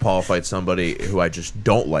hoping Jake Paul fights somebody who I just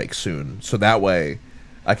don't like soon. So that way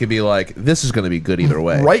I could be like, this is going to be good either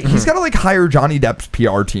way. Right? He's got to like hire Johnny Depp's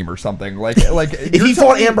PR team or something. Like If he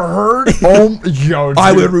fought Amber Heard, yo,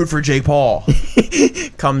 I would root for Jake Paul.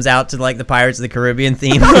 comes out to like the Pirates of the Caribbean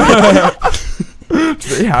theme.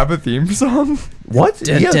 Do they have a theme song? What?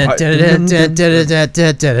 Oh Oh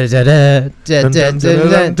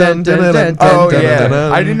yeah,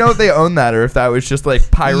 I didn't know if they owned that or if that was just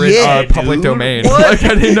like pirate public dude. domain. What? Like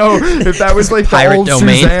I didn't know if that was like the Pirate old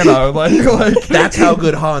domain. Susanna. Like That's how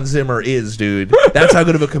good Hans Zimmer is, dude. That's how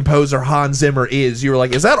good of a composer Hans Zimmer is. You were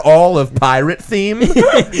like, is that all of Pirate theme?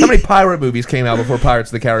 How many pirate movies came out before Pirates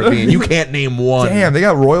of the Caribbean? You can't name one. damn, they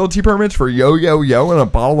got royalty permits for Yo Yo Yo and a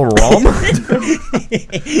bottle of rum.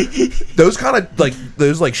 Those kind of like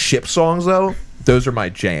those like ship songs though. Those are my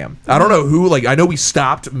jam. I don't know who, like, I know we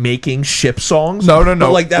stopped making ship songs. No.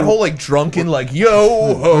 But, like, that whole, like, drunken, like,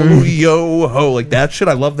 yo ho, like, that shit,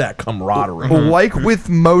 I love that camaraderie. Like with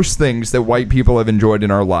most things that white people have enjoyed in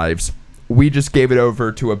our lives, we just gave it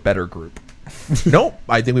over to a better group. Nope,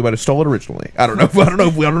 I think we might have stole it originally. I don't know. I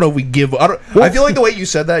don't know if we give. I feel like the way you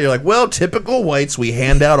said that, you're like, well, typical whites, we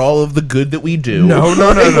hand out all of the good that we do. No.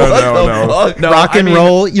 Rock and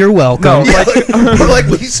roll, you're welcome. No,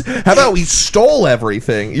 How about we stole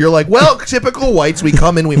everything? You're like, well, typical whites, we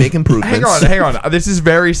come in, we make improvements. Hang on. This is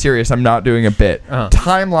very serious. I'm not doing a bit.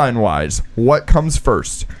 Timeline-wise, what comes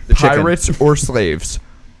first? The chicken. Pirates or slaves?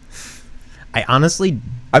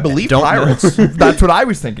 I believe don't pirates. That's what I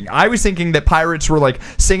was thinking. I was thinking that pirates were like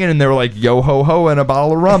singing and they were like yo ho ho and a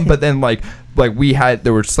bottle of rum, but then like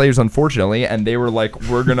there were slaves, unfortunately, and they were like,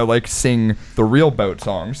 we're gonna like sing the real boat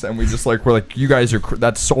songs, and we just like we're like, you guys are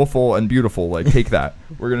that's soulful and beautiful, like take that.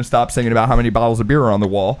 We're gonna stop singing about how many bottles of beer are on the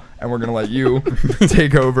wall, and we're gonna let you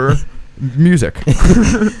take over music.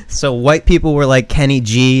 So white people were like Kenny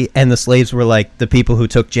G, and the slaves were like the people who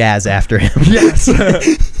took jazz after him. Yes.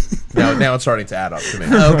 Now it's starting to add up to me.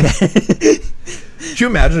 Okay. Could you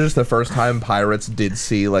imagine just the first time pirates did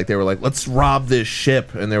see, like, they were like, let's rob this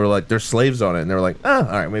ship, and they were like, there's slaves on it, and they were like, all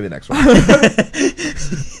right, maybe the next one. I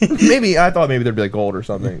thought maybe there'd be like gold or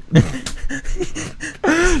something.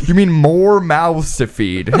 You mean more mouths to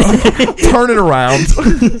feed? Turn it around.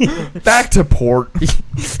 Back to port.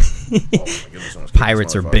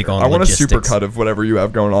 Pirates are big on I want a logistics. supercut of whatever you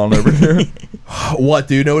have going on over here. What,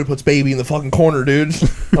 dude? Nobody puts baby in the fucking corner, dude.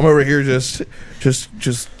 I'm over here just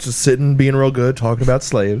sitting, being real good, talking about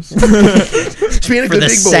slaves. Just being a For good the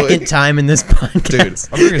big boy. second time in this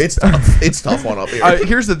podcast. Dude, it's tough. It's tough one up here.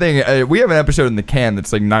 Here's the thing. We have an episode in the can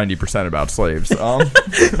that's like 90% about slaves. You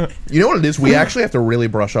know what it is? We actually have to really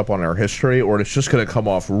brush up on our history, or it's just going to come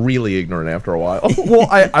off really ignorant after a while. Well,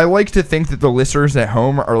 I like to think that the listeners at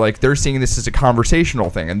home are like, they're seeing this as a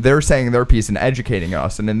conversational thing, and they're saying their piece and educating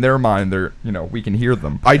us, and in their mind, they're, we can hear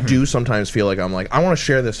them. I do sometimes feel like I'm like, I want to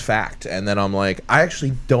share this fact, and then I'm like, I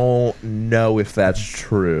actually don't know if that's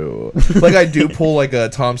true. Like, I do pull like a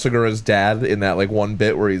Tom Segura's dad in that like one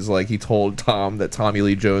bit where he's like, he told Tom that Tommy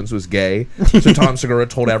Lee Jones was gay. So Tom Segura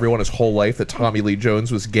told everyone his whole life that Tommy Lee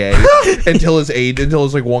Jones was gay until his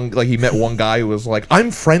like he met one guy who was like,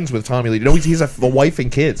 I'm friends with Tommy Lee. He's a wife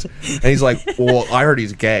and kids, and he's like, well, I heard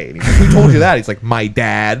he's gay. And he's like, who told you that? He's like, my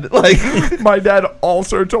dad. Like, my dad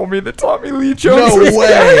also told me that Tommy Lee Jones. No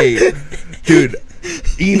way, dude.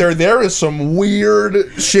 Either there is some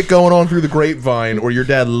weird shit going on through the grapevine, or your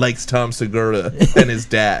dad likes Tom Segura and his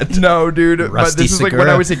dad. No, dude. But Rusty this is like when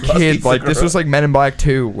Segura. I was a kid. Like, this was like Men in Black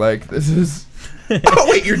 2. Like, this is. Oh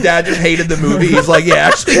wait, your dad just hated the movie. He's like, yeah,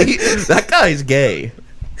 actually, that guy's gay.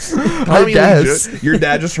 I guess. Your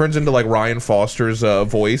dad just turns into like Ryan Foster's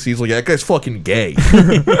voice. He's like, that guy's fucking gay.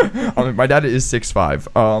 My dad is 6'5".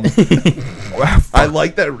 I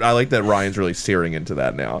like that Ryan's really steering into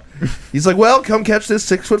that now. He's like, well, come catch this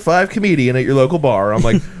 6'5" comedian at your local bar. I'm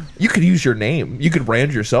like, you could use your name. You could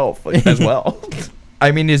brand yourself as well.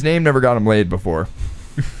 I mean, his name never got him laid before.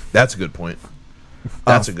 That's a good point.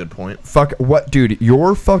 That's a good point. Fuck, what, dude?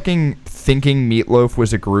 Your fucking thinking Meatloaf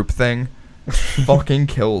was a group thing fucking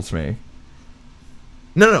kills me.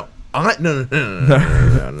 No. No.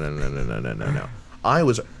 I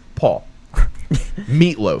was Paul.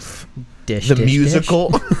 Meatloaf.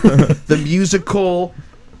 The musical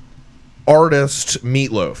artist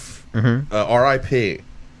Meatloaf. Mm-hmm. R.I.P.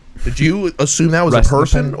 Did you assume that was Rest a in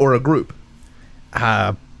person peace. or a group?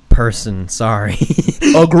 Person, sorry.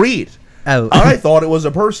 Agreed. Oh. I thought it was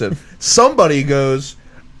a person. Somebody goes,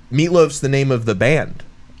 Meatloaf's the name of the band.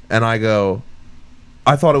 And I go,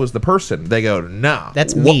 I thought it was the person. They go, nah.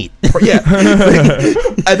 That's meat. Yeah.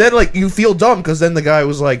 And then, like, you feel dumb because then the guy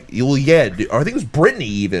was like, well, yeah, dude. Or I think it was Brittany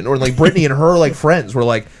even. Or, like, Brittany and her, like, friends were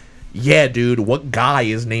like, yeah, dude, what guy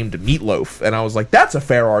is named Meatloaf? And I was like, that's a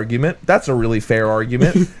fair argument. That's a really fair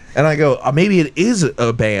argument. And I go, maybe it is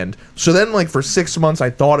a band. So then, like, for 6 months, I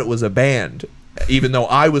thought it was a band, even though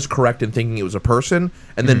I was correct in thinking it was a person.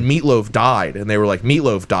 And then Meatloaf died, and they were like,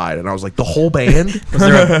 Meatloaf died. And I was like, the whole band? Was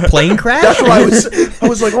there a plane crash? That's what I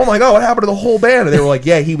was like, oh my God, what happened to the whole band? And they were like,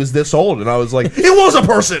 yeah, he was this old. And I was like, it was a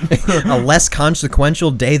person. A less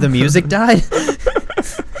consequential day the music died?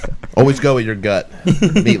 Always go with your gut.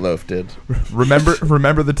 Meatloaf did.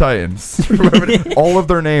 Remember the Titans. All of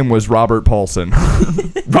their name was Robert Paulson.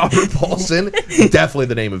 Robert Paulson? Definitely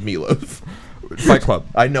the name of Meatloaf. Fight Club.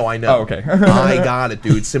 I know. Oh, okay. I got it,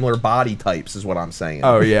 dude. Similar body types is what I'm saying.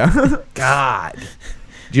 Oh, yeah. God.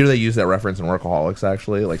 Do you know they use that reference in Workaholics,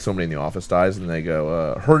 actually? Like, somebody in the office dies, and they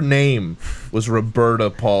go, her name was Roberta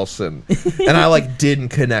Paulson. And I, like, didn't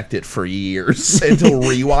connect it for years until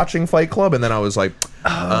rewatching Fight Club, and then I was like,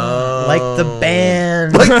 Like the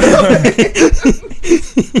band.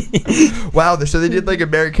 Wow, so they did like a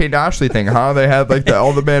Mary Kate and Ashley thing, huh? They had like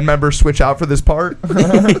all the band members switch out for this part.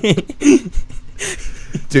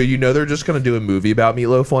 Dude, you know they're just going to do a movie about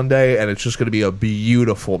Meatloaf one day, and it's just going to be a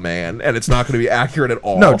beautiful man, and it's not going to be accurate at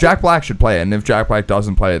all. No, Jack Black should play it, and if Jack Black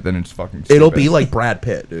doesn't play it, then it's fucking stupid. It'll be like Brad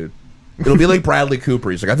Pitt, dude. It'll be like Bradley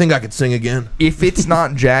Cooper. He's like, I think I could sing again. If it's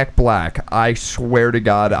not Jack Black, I swear to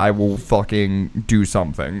God, I will fucking do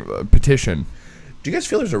something. Petition. Do you guys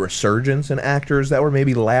feel there's a resurgence in actors that were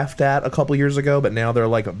maybe laughed at a couple years ago, but now they're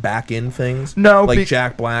like back in things? No, like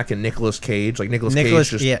Jack Black and Nicolas Cage. Like Nicolas Cage,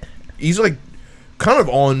 just, yeah, he's like kind of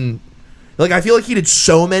on. Like I feel like he did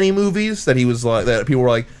so many movies that he was like that people were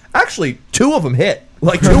like, actually, 2 of them hit.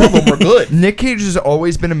 Like 2 of them were good. Nick Cage has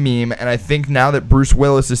always been a meme, and I think now that Bruce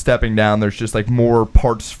Willis is stepping down, there's just like more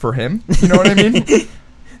parts for him. You know what I mean?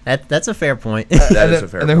 that's a fair point. That is a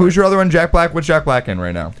fair And then point. who's your other one? Jack Black. What's Jack Black in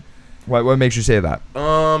right now? What makes you say that?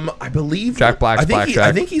 I believe Jack Black's Black Jack.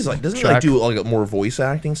 I think he's like doesn't he like do like more voice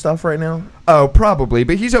acting stuff right now? Oh, probably,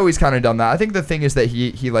 but he's always kind of done that. I think the thing is that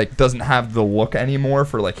he like doesn't have the look anymore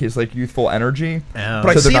for like his like youthful energy. Oh. But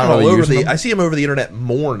I So see they're him not all really over using the. them? I see him over the internet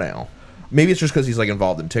more now. Maybe it's just because he's like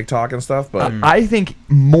involved in TikTok and stuff. But I think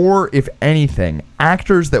more, if anything,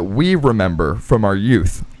 actors that we remember from our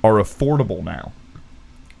youth are affordable now.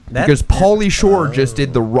 Because Pauly Shore just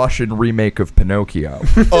did the Russian remake of Pinocchio.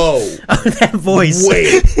 oh that voice.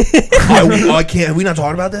 wait, I can't. Have we not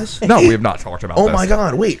talked about this? No, we have not talked about Oh this. my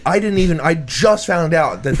God! Wait, I just found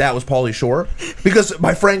out that was Pauly Shore because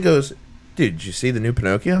my friend goes, "Dude, did you see the new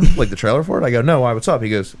Pinocchio? Like the trailer for it?" I go, "No, why? What's up?" He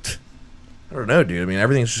goes, "I don't know, dude. I mean,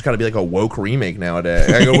 everything's just got to be like a woke remake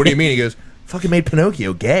nowadays." I go, "What do you mean?" He goes, "Fucking made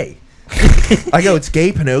Pinocchio gay." I go, "It's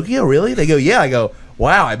gay Pinocchio, really?" They go, "Yeah." I go,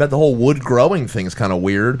 "Wow, I bet the whole wood growing thing's kind of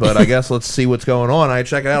weird, but I guess let's see what's going on." I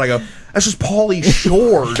check it out. I go, "That's just Pauly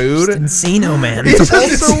Shore, dude." Encino Man. It's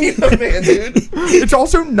Encino Man, dude. It's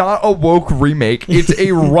also not a woke remake. It's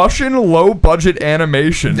a Russian low-budget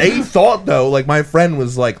animation. They thought though, like my friend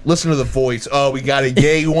was like, "Listen to the voice. Oh, we got a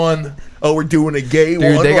gay one. Oh, we're doing a gay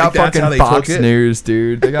one." Dude, they Like, got that's how fucking they Fox took it. News,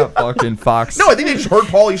 dude. They got fucking Fox. No, I think they just heard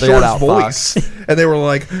Pauly They got Shore's outfoxed. voice, and they were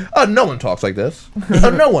like, "Oh, no one talks like this.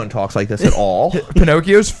 No one talks like this at all."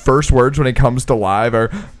 Pinocchio's first words when it comes to live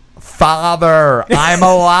are, "Father, I'm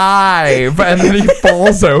alive," and then he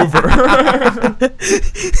falls over.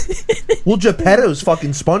 Well, Geppetto's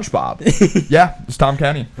fucking SpongeBob, Yeah, it's Tom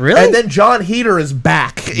Kenny. Really? and then John Heater is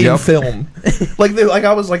back in Yep. film. Like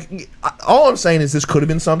I was like, all I'm saying is this could have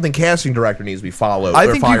been something. Casting director needs to be followed. I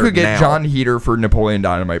or think you fired could get now. John Heater for Napoleon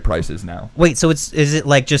Dynamite prices now. Wait, so is it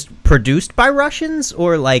like just produced by Russians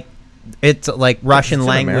or like it's like Russian in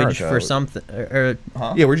language America. for something? Or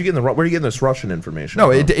Yeah, where are you getting this Russian information? No,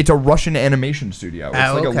 from? it's a Russian animation studio. It's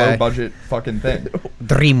Oh, like okay. a low-budget fucking thing.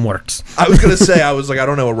 DreamWorks. I was gonna say I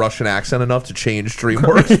don't know a Russian accent enough to change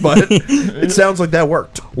DreamWorks, but it sounds like that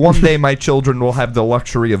worked. One day my children will have the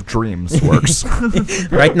luxury of dreams. Works.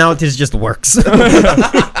 Right now it is just works.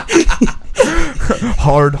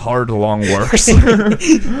 hard, long works.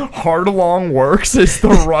 Hard, long works is the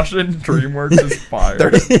Russian DreamWorks is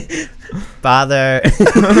fire. Father.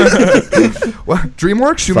 What,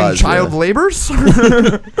 DreamWorks? You mean Fuzz, child yeah. labors?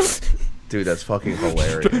 Dude, that's fucking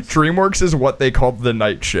hilarious. DreamWorks is what they called the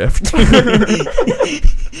night shift.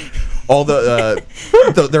 All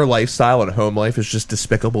their lifestyle and home life is just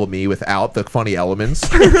Despicable Me without the funny elements.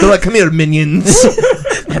 They're like, "Come here, minions."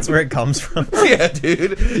 That's where it comes from. Yeah,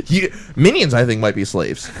 dude. Minions, I think, might be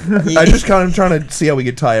slaves. I just kind of trying to see how we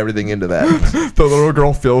could tie everything into that. The little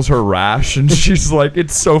girl feels her rash and she's like,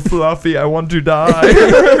 "It's so fluffy, I want to die."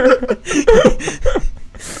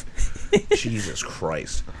 Jesus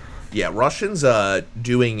Christ. Yeah, Russians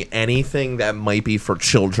doing anything that might be for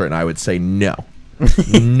children, I would say no.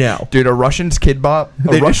 No. Dude, a Russian's Kid Bop.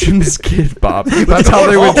 They- Russian's Kid Bop. That's how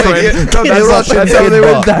they would.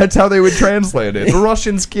 That's how they would translate it. The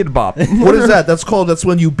Russian's Kid Bop. What is that? That's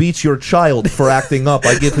when you beat your child for acting up.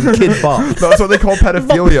 I give him kid bump. That's what they call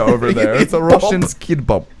pedophilia over there. It's a Russian's Kid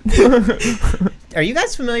Bop. Are you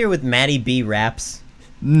guys familiar with Matty B Raps?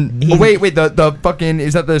 Oh, wait. The fucking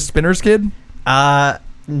is that the Spinners kid? I'm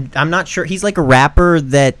not sure. He's like a rapper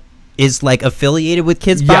that is like affiliated with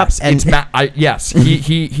Kids Bop. Yes, and yes.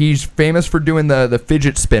 He's famous for doing the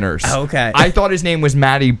fidget spinners. Oh, okay. I thought his name was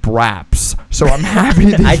Matty Braps, so I'm happy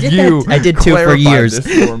that I did you that- I did too for clarified years.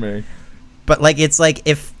 this for me. But like it's like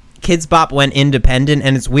if Kids Bop went independent,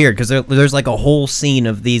 and it's weird because there's like a whole scene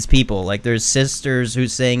of these people. Like there's sisters who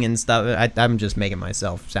sing and stuff. I'm just making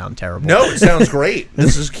myself sound terrible. No, it sounds great.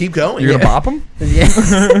 Let's just keep going. You're gonna bop him? Yeah.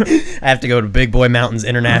 I have to go to Big Boy Mountains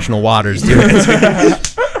International Waters, dude.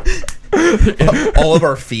 All of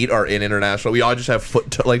our feet are in international. We all just have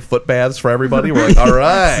foot baths for everybody. We're like, all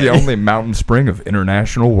right. It's the only mountain spring of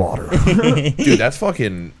international water. Dude, that's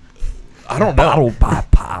fucking... I don't know. Bottled by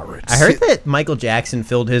pirates. I heard that Michael Jackson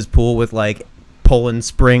filled his pool with like Poland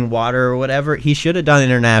spring water or whatever. He should have done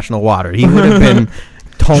international water. He would have been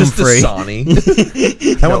home Just free.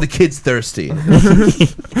 Dasani. I want the kids thirsty.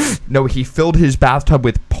 No, he filled his bathtub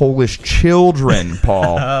with Polish children,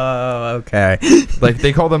 Paul. Oh, okay. Like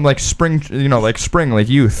they call them like spring, like spring, like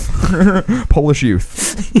youth, Polish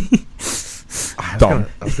youth. I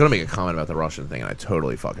was gonna make a comment about the Russian thing, and I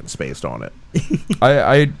totally fucking spaced on it.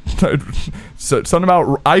 Something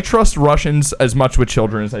about I trust Russians as much with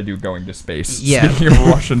children as I do going to space. Yeah. Speaking of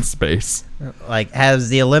Russian space, Like, has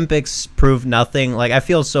the Olympics proved nothing? Like, I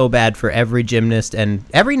feel so bad for every gymnast and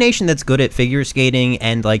every nation that's good at figure skating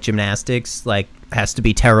and like gymnastics. Like, has to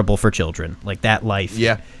be terrible for children. Like that life.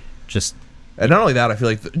 Yeah. Just. And not only that, I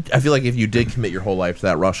feel like if you did commit your whole life to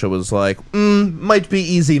that, Russia was like, might be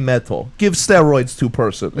easy metal. Give steroids to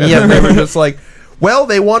person. And then they were just like, well,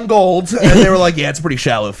 they won gold, and they were like, yeah, it's a pretty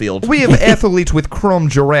shallow field. we have athletes with chrome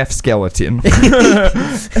giraffe skeleton.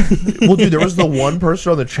 Well, dude, there was the one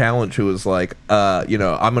person on the challenge who was like, I'm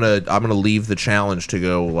gonna leave the challenge to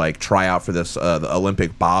go like try out for this the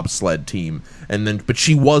Olympic bobsled team, but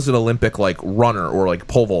she was an Olympic like runner or like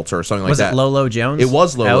pole vaulter or something like that. Was it Lolo Jones? It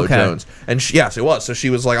was Lolo Okay. Jones, and yes, it was. So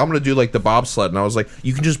she was like, I'm gonna do like the bobsled, and I was like,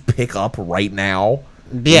 you can just pick up right now.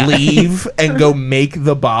 Yeah. Leave and go make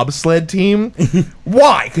the bobsled team.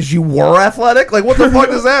 Why? Because you were athletic? Like, what the fuck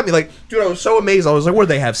does that mean? Like, dude, I was so amazed. I was like, where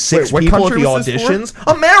they have six Wait, what people at country the was this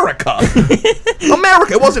auditions? America.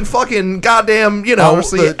 America. It wasn't fucking goddamn,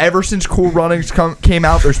 Honestly, ever since Cool Runnings came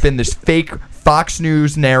out, there's been this fake Fox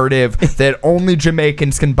News narrative that only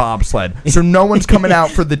Jamaicans can bobsled. So no one's coming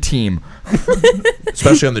out for the team.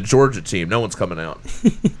 especially on the Georgia team. No one's coming out.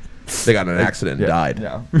 They got in an accident and died.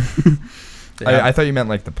 Yeah. I thought you meant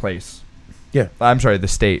like the place. Yeah. I'm sorry, the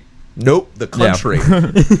state. Nope, the country.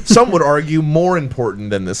 Some would argue more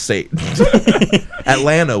important than the state.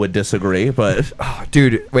 Atlanta would disagree, but Oh,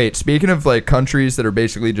 dude, wait, speaking of like countries that are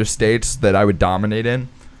basically just states that I would dominate in,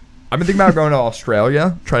 I've been thinking about going to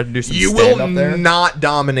Australia, try to do some you will stand-up there. not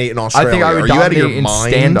dominate in I Australia. think I would Are you out of dominate your in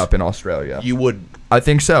mind? stand-up in Australia. You would. I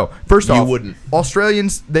think so. First You off, wouldn't.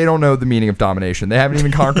 Australians, they don't know the meaning of domination. They haven't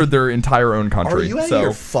even conquered their entire own country. Are you out so of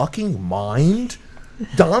your fucking mind?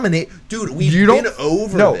 Dominate, dude. We've you been don't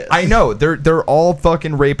over No, this. I know. They're all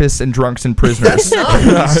fucking rapists and drunks and prisoners. That's not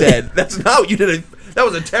what you said. That's not what you did. That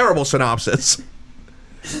was a terrible synopsis.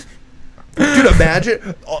 Dude,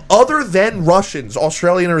 imagine, other than Russians,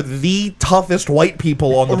 Australians are the toughest white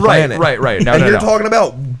people on the planet. Right. No, and no, you're no. talking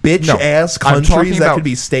about bitch-ass I'm talking countries that about- could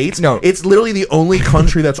be states? No. It's literally the only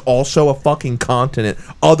country that's also a fucking continent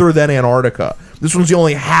other than Antarctica. This one's the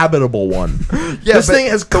only habitable one. Yeah, this but thing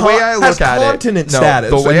has, the way I look has at it- continent no, status.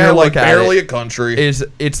 the way and you're I like look at barely it a country.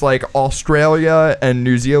 it's like Australia and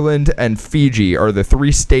New Zealand and Fiji are the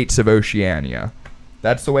three states of Oceania.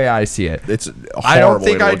 That's the way I see it. It's a I don't horrible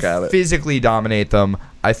think way to look at I'd it. physically dominate them.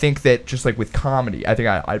 I think that just like with comedy, I think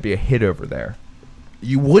I'd be a hit over there.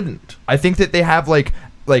 You wouldn't. I think that they have like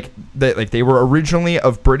they were originally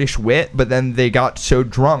of British wit, but then they got so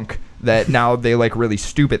drunk that now they like really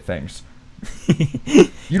stupid things.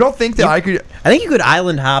 You don't think that I could? I think you could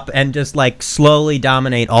island hop and just like slowly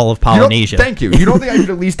dominate all of You don't- Polynesia. Thank you. You don't think I could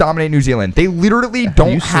at least dominate New Zealand? They literally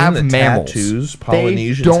don't you seen have the mammals. tattoos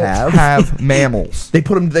Polynesians they don't have? have mammals. They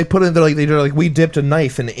put them. They're like we dipped a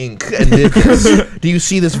knife in ink and did this. Do you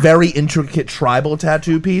see this very intricate tribal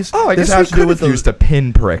tattoo piece? Oh, I this guess has we to do could with have used a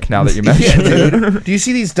pinprick now that you mentioned Yeah, it. dude. Do you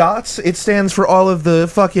see these dots? It stands for all of the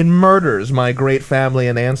fucking murders my great family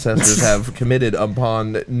and ancestors have committed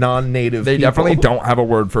upon non-native They people. definitely don't have a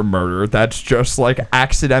word for murder. That's just like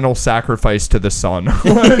accidental sacrifice to the sun.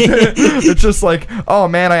 It's just like, oh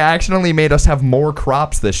man, I accidentally made us have more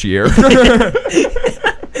crops this year.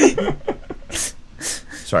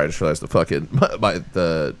 Sorry, I just realized the fucking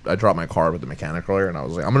I dropped my car with the mechanic earlier, and I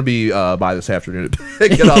was like, I'm gonna be by this afternoon to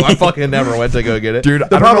pick it up. I fucking never went to go get it, Dude, The I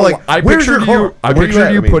don't problem, know. like, I where's your pictured car? you. I Where pictured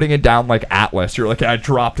at? you I mean, putting it down like Atlas. You're like, I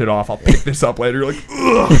dropped it off. I'll pick this up later. You're like,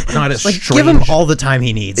 ugh. No, I had a Like, strange, give him all the time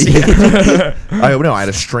he needs. I had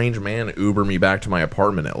a strange man Uber me back to my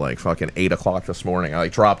apartment at like fucking 8 o'clock this morning. I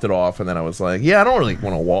like dropped it off, and then I was like, yeah, I don't really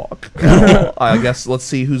want to walk. I guess let's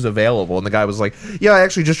see who's available. And the guy was like, yeah, I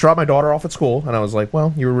actually just dropped my daughter off at school. And I was like,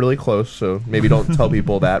 well, you were really close, so maybe don't tell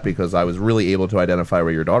people that, because I was really able to identify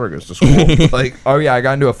where your daughter goes to school. Like, Oh yeah, I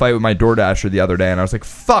got into a fight with my DoorDasher the other day, and I was like,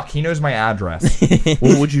 fuck, he knows my address.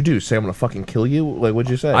 what would you do? Say I'm gonna fucking kill you? Like, what'd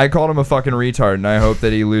you say? I called him a fucking retard, and I hope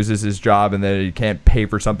that he loses his job and that he can't pay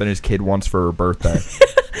for something his kid wants for her birthday.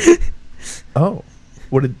 Oh,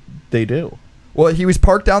 what did they do? Well, he was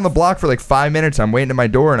parked down the block for like 5 minutes. I'm waiting at my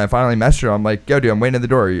door, and I finally messaged him. I'm like, yo, dude, I'm waiting at the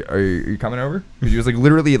door. Are you coming over? Because he was like,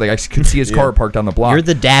 literally, like, I could see his car parked down the block. You're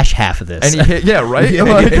the dash half of this. And he hit, yeah, right? I'm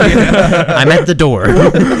at the door.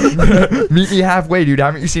 Meet me halfway, dude.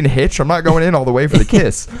 Haven't you seen Hitch? I'm not going in all the way for the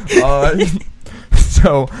kiss.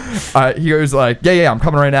 So he goes like, yeah, I'm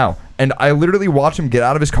coming right now. And I literally watched him get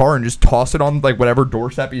out of his car and just toss it on like whatever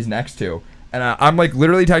doorstep he's next to. And I'm like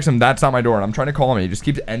literally texting him, that's not my door. And I'm trying to call him. And he just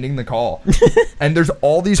keeps ending the call. And there's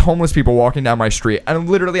all these homeless people walking down my street. And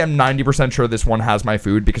literally I'm 90% sure this one has my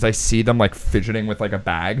food because I see them like fidgeting with like a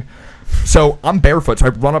bag. So I'm barefoot. So I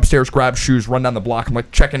run upstairs, grab shoes, run down the block. I'm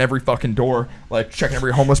like checking every fucking door, like checking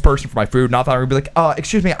every homeless person for my food. Not that I would be like,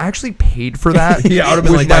 excuse me, I actually paid for that. Yeah, I would have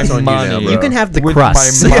been like, that's on you now, bro. You can have the With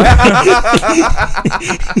crust.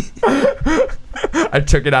 I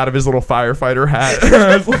took it out of his little firefighter hat.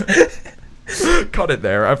 Cut it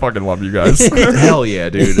there. I fucking love you guys. Hell yeah,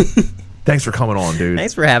 dude. Thanks for coming on, dude.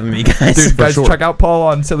 Thanks for having me, guys. Dude, guys, sure. check out Paul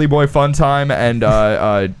on Silly Boy Fun Time, and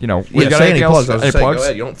you know, we got anything else? Plugs? Any plugs? Go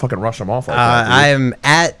ahead. You don't fucking rush them off like that, dude. I am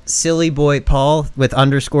at Silly Boy Paul with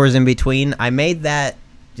underscores in between. I made that.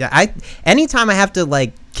 Anytime I have to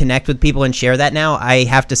like connect with people and share that now, I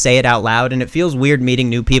have to say it out loud, and it feels weird meeting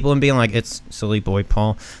new people and being like, "It's Silly Boy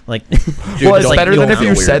Paul." Like, Well, it's like, better than if you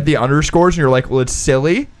weird. said the underscores and you're like, well, it's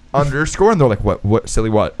silly underscore, and they're like, what silly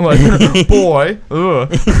what? I'm like, boy.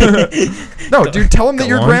 Ugh. No, dude, tell him that Go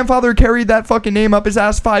your on. grandfather carried that fucking name up his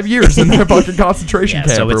ass 5 years in the fucking concentration yeah,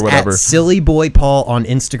 camp so it's or whatever. at Silly Boy Paul on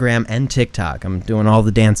Instagram and TikTok. I'm doing all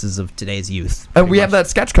the dances of today's youth. And we have that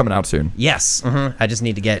sketch coming out soon. Yes, I just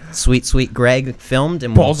need to get Sweet Greg filmed,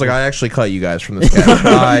 and Paul's like, I actually cut you guys from the sketch.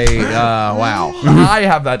 Wow. I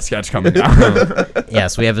have that sketch coming out.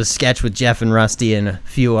 yes, we have a sketch with Jeff and Rusty and a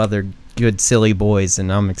few other good silly boys,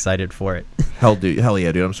 and I'm excited for it. Hell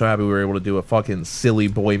yeah, dude. I'm so happy we were able to do a fucking Silly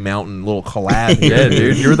Boy Mountain little collab here. Yeah,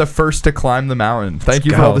 dude, you're the first to climb the mountain. Thank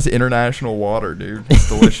you for go. all this international water, dude. It's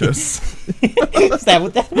delicious. Is that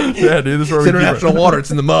what that Yeah, dude, this is where It's we international water.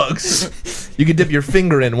 It's in the mugs. You can dip your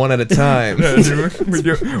finger in one at a time. Yeah,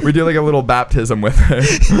 dude, we do like a little baptism with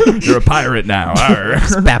it. You're a pirate now.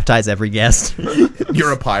 Arr. baptize every guest?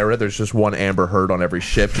 You're a pirate. There's just one Amber Heard on every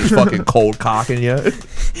ship, just fucking cold cocking you.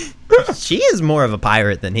 She is more of a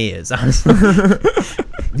pirate than he is, honestly.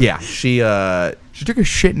 Yeah, she She took a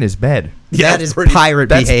shit in his bed. yeah, That is pretty- pirate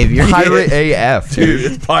That's behavior. pirate AF, dude.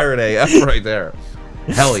 dude. It's pirate AF right there.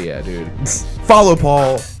 Hell yeah, dude. Follow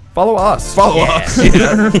Paul. Follow us. Follow Yeah.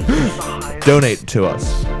 us. Donate to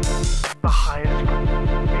us.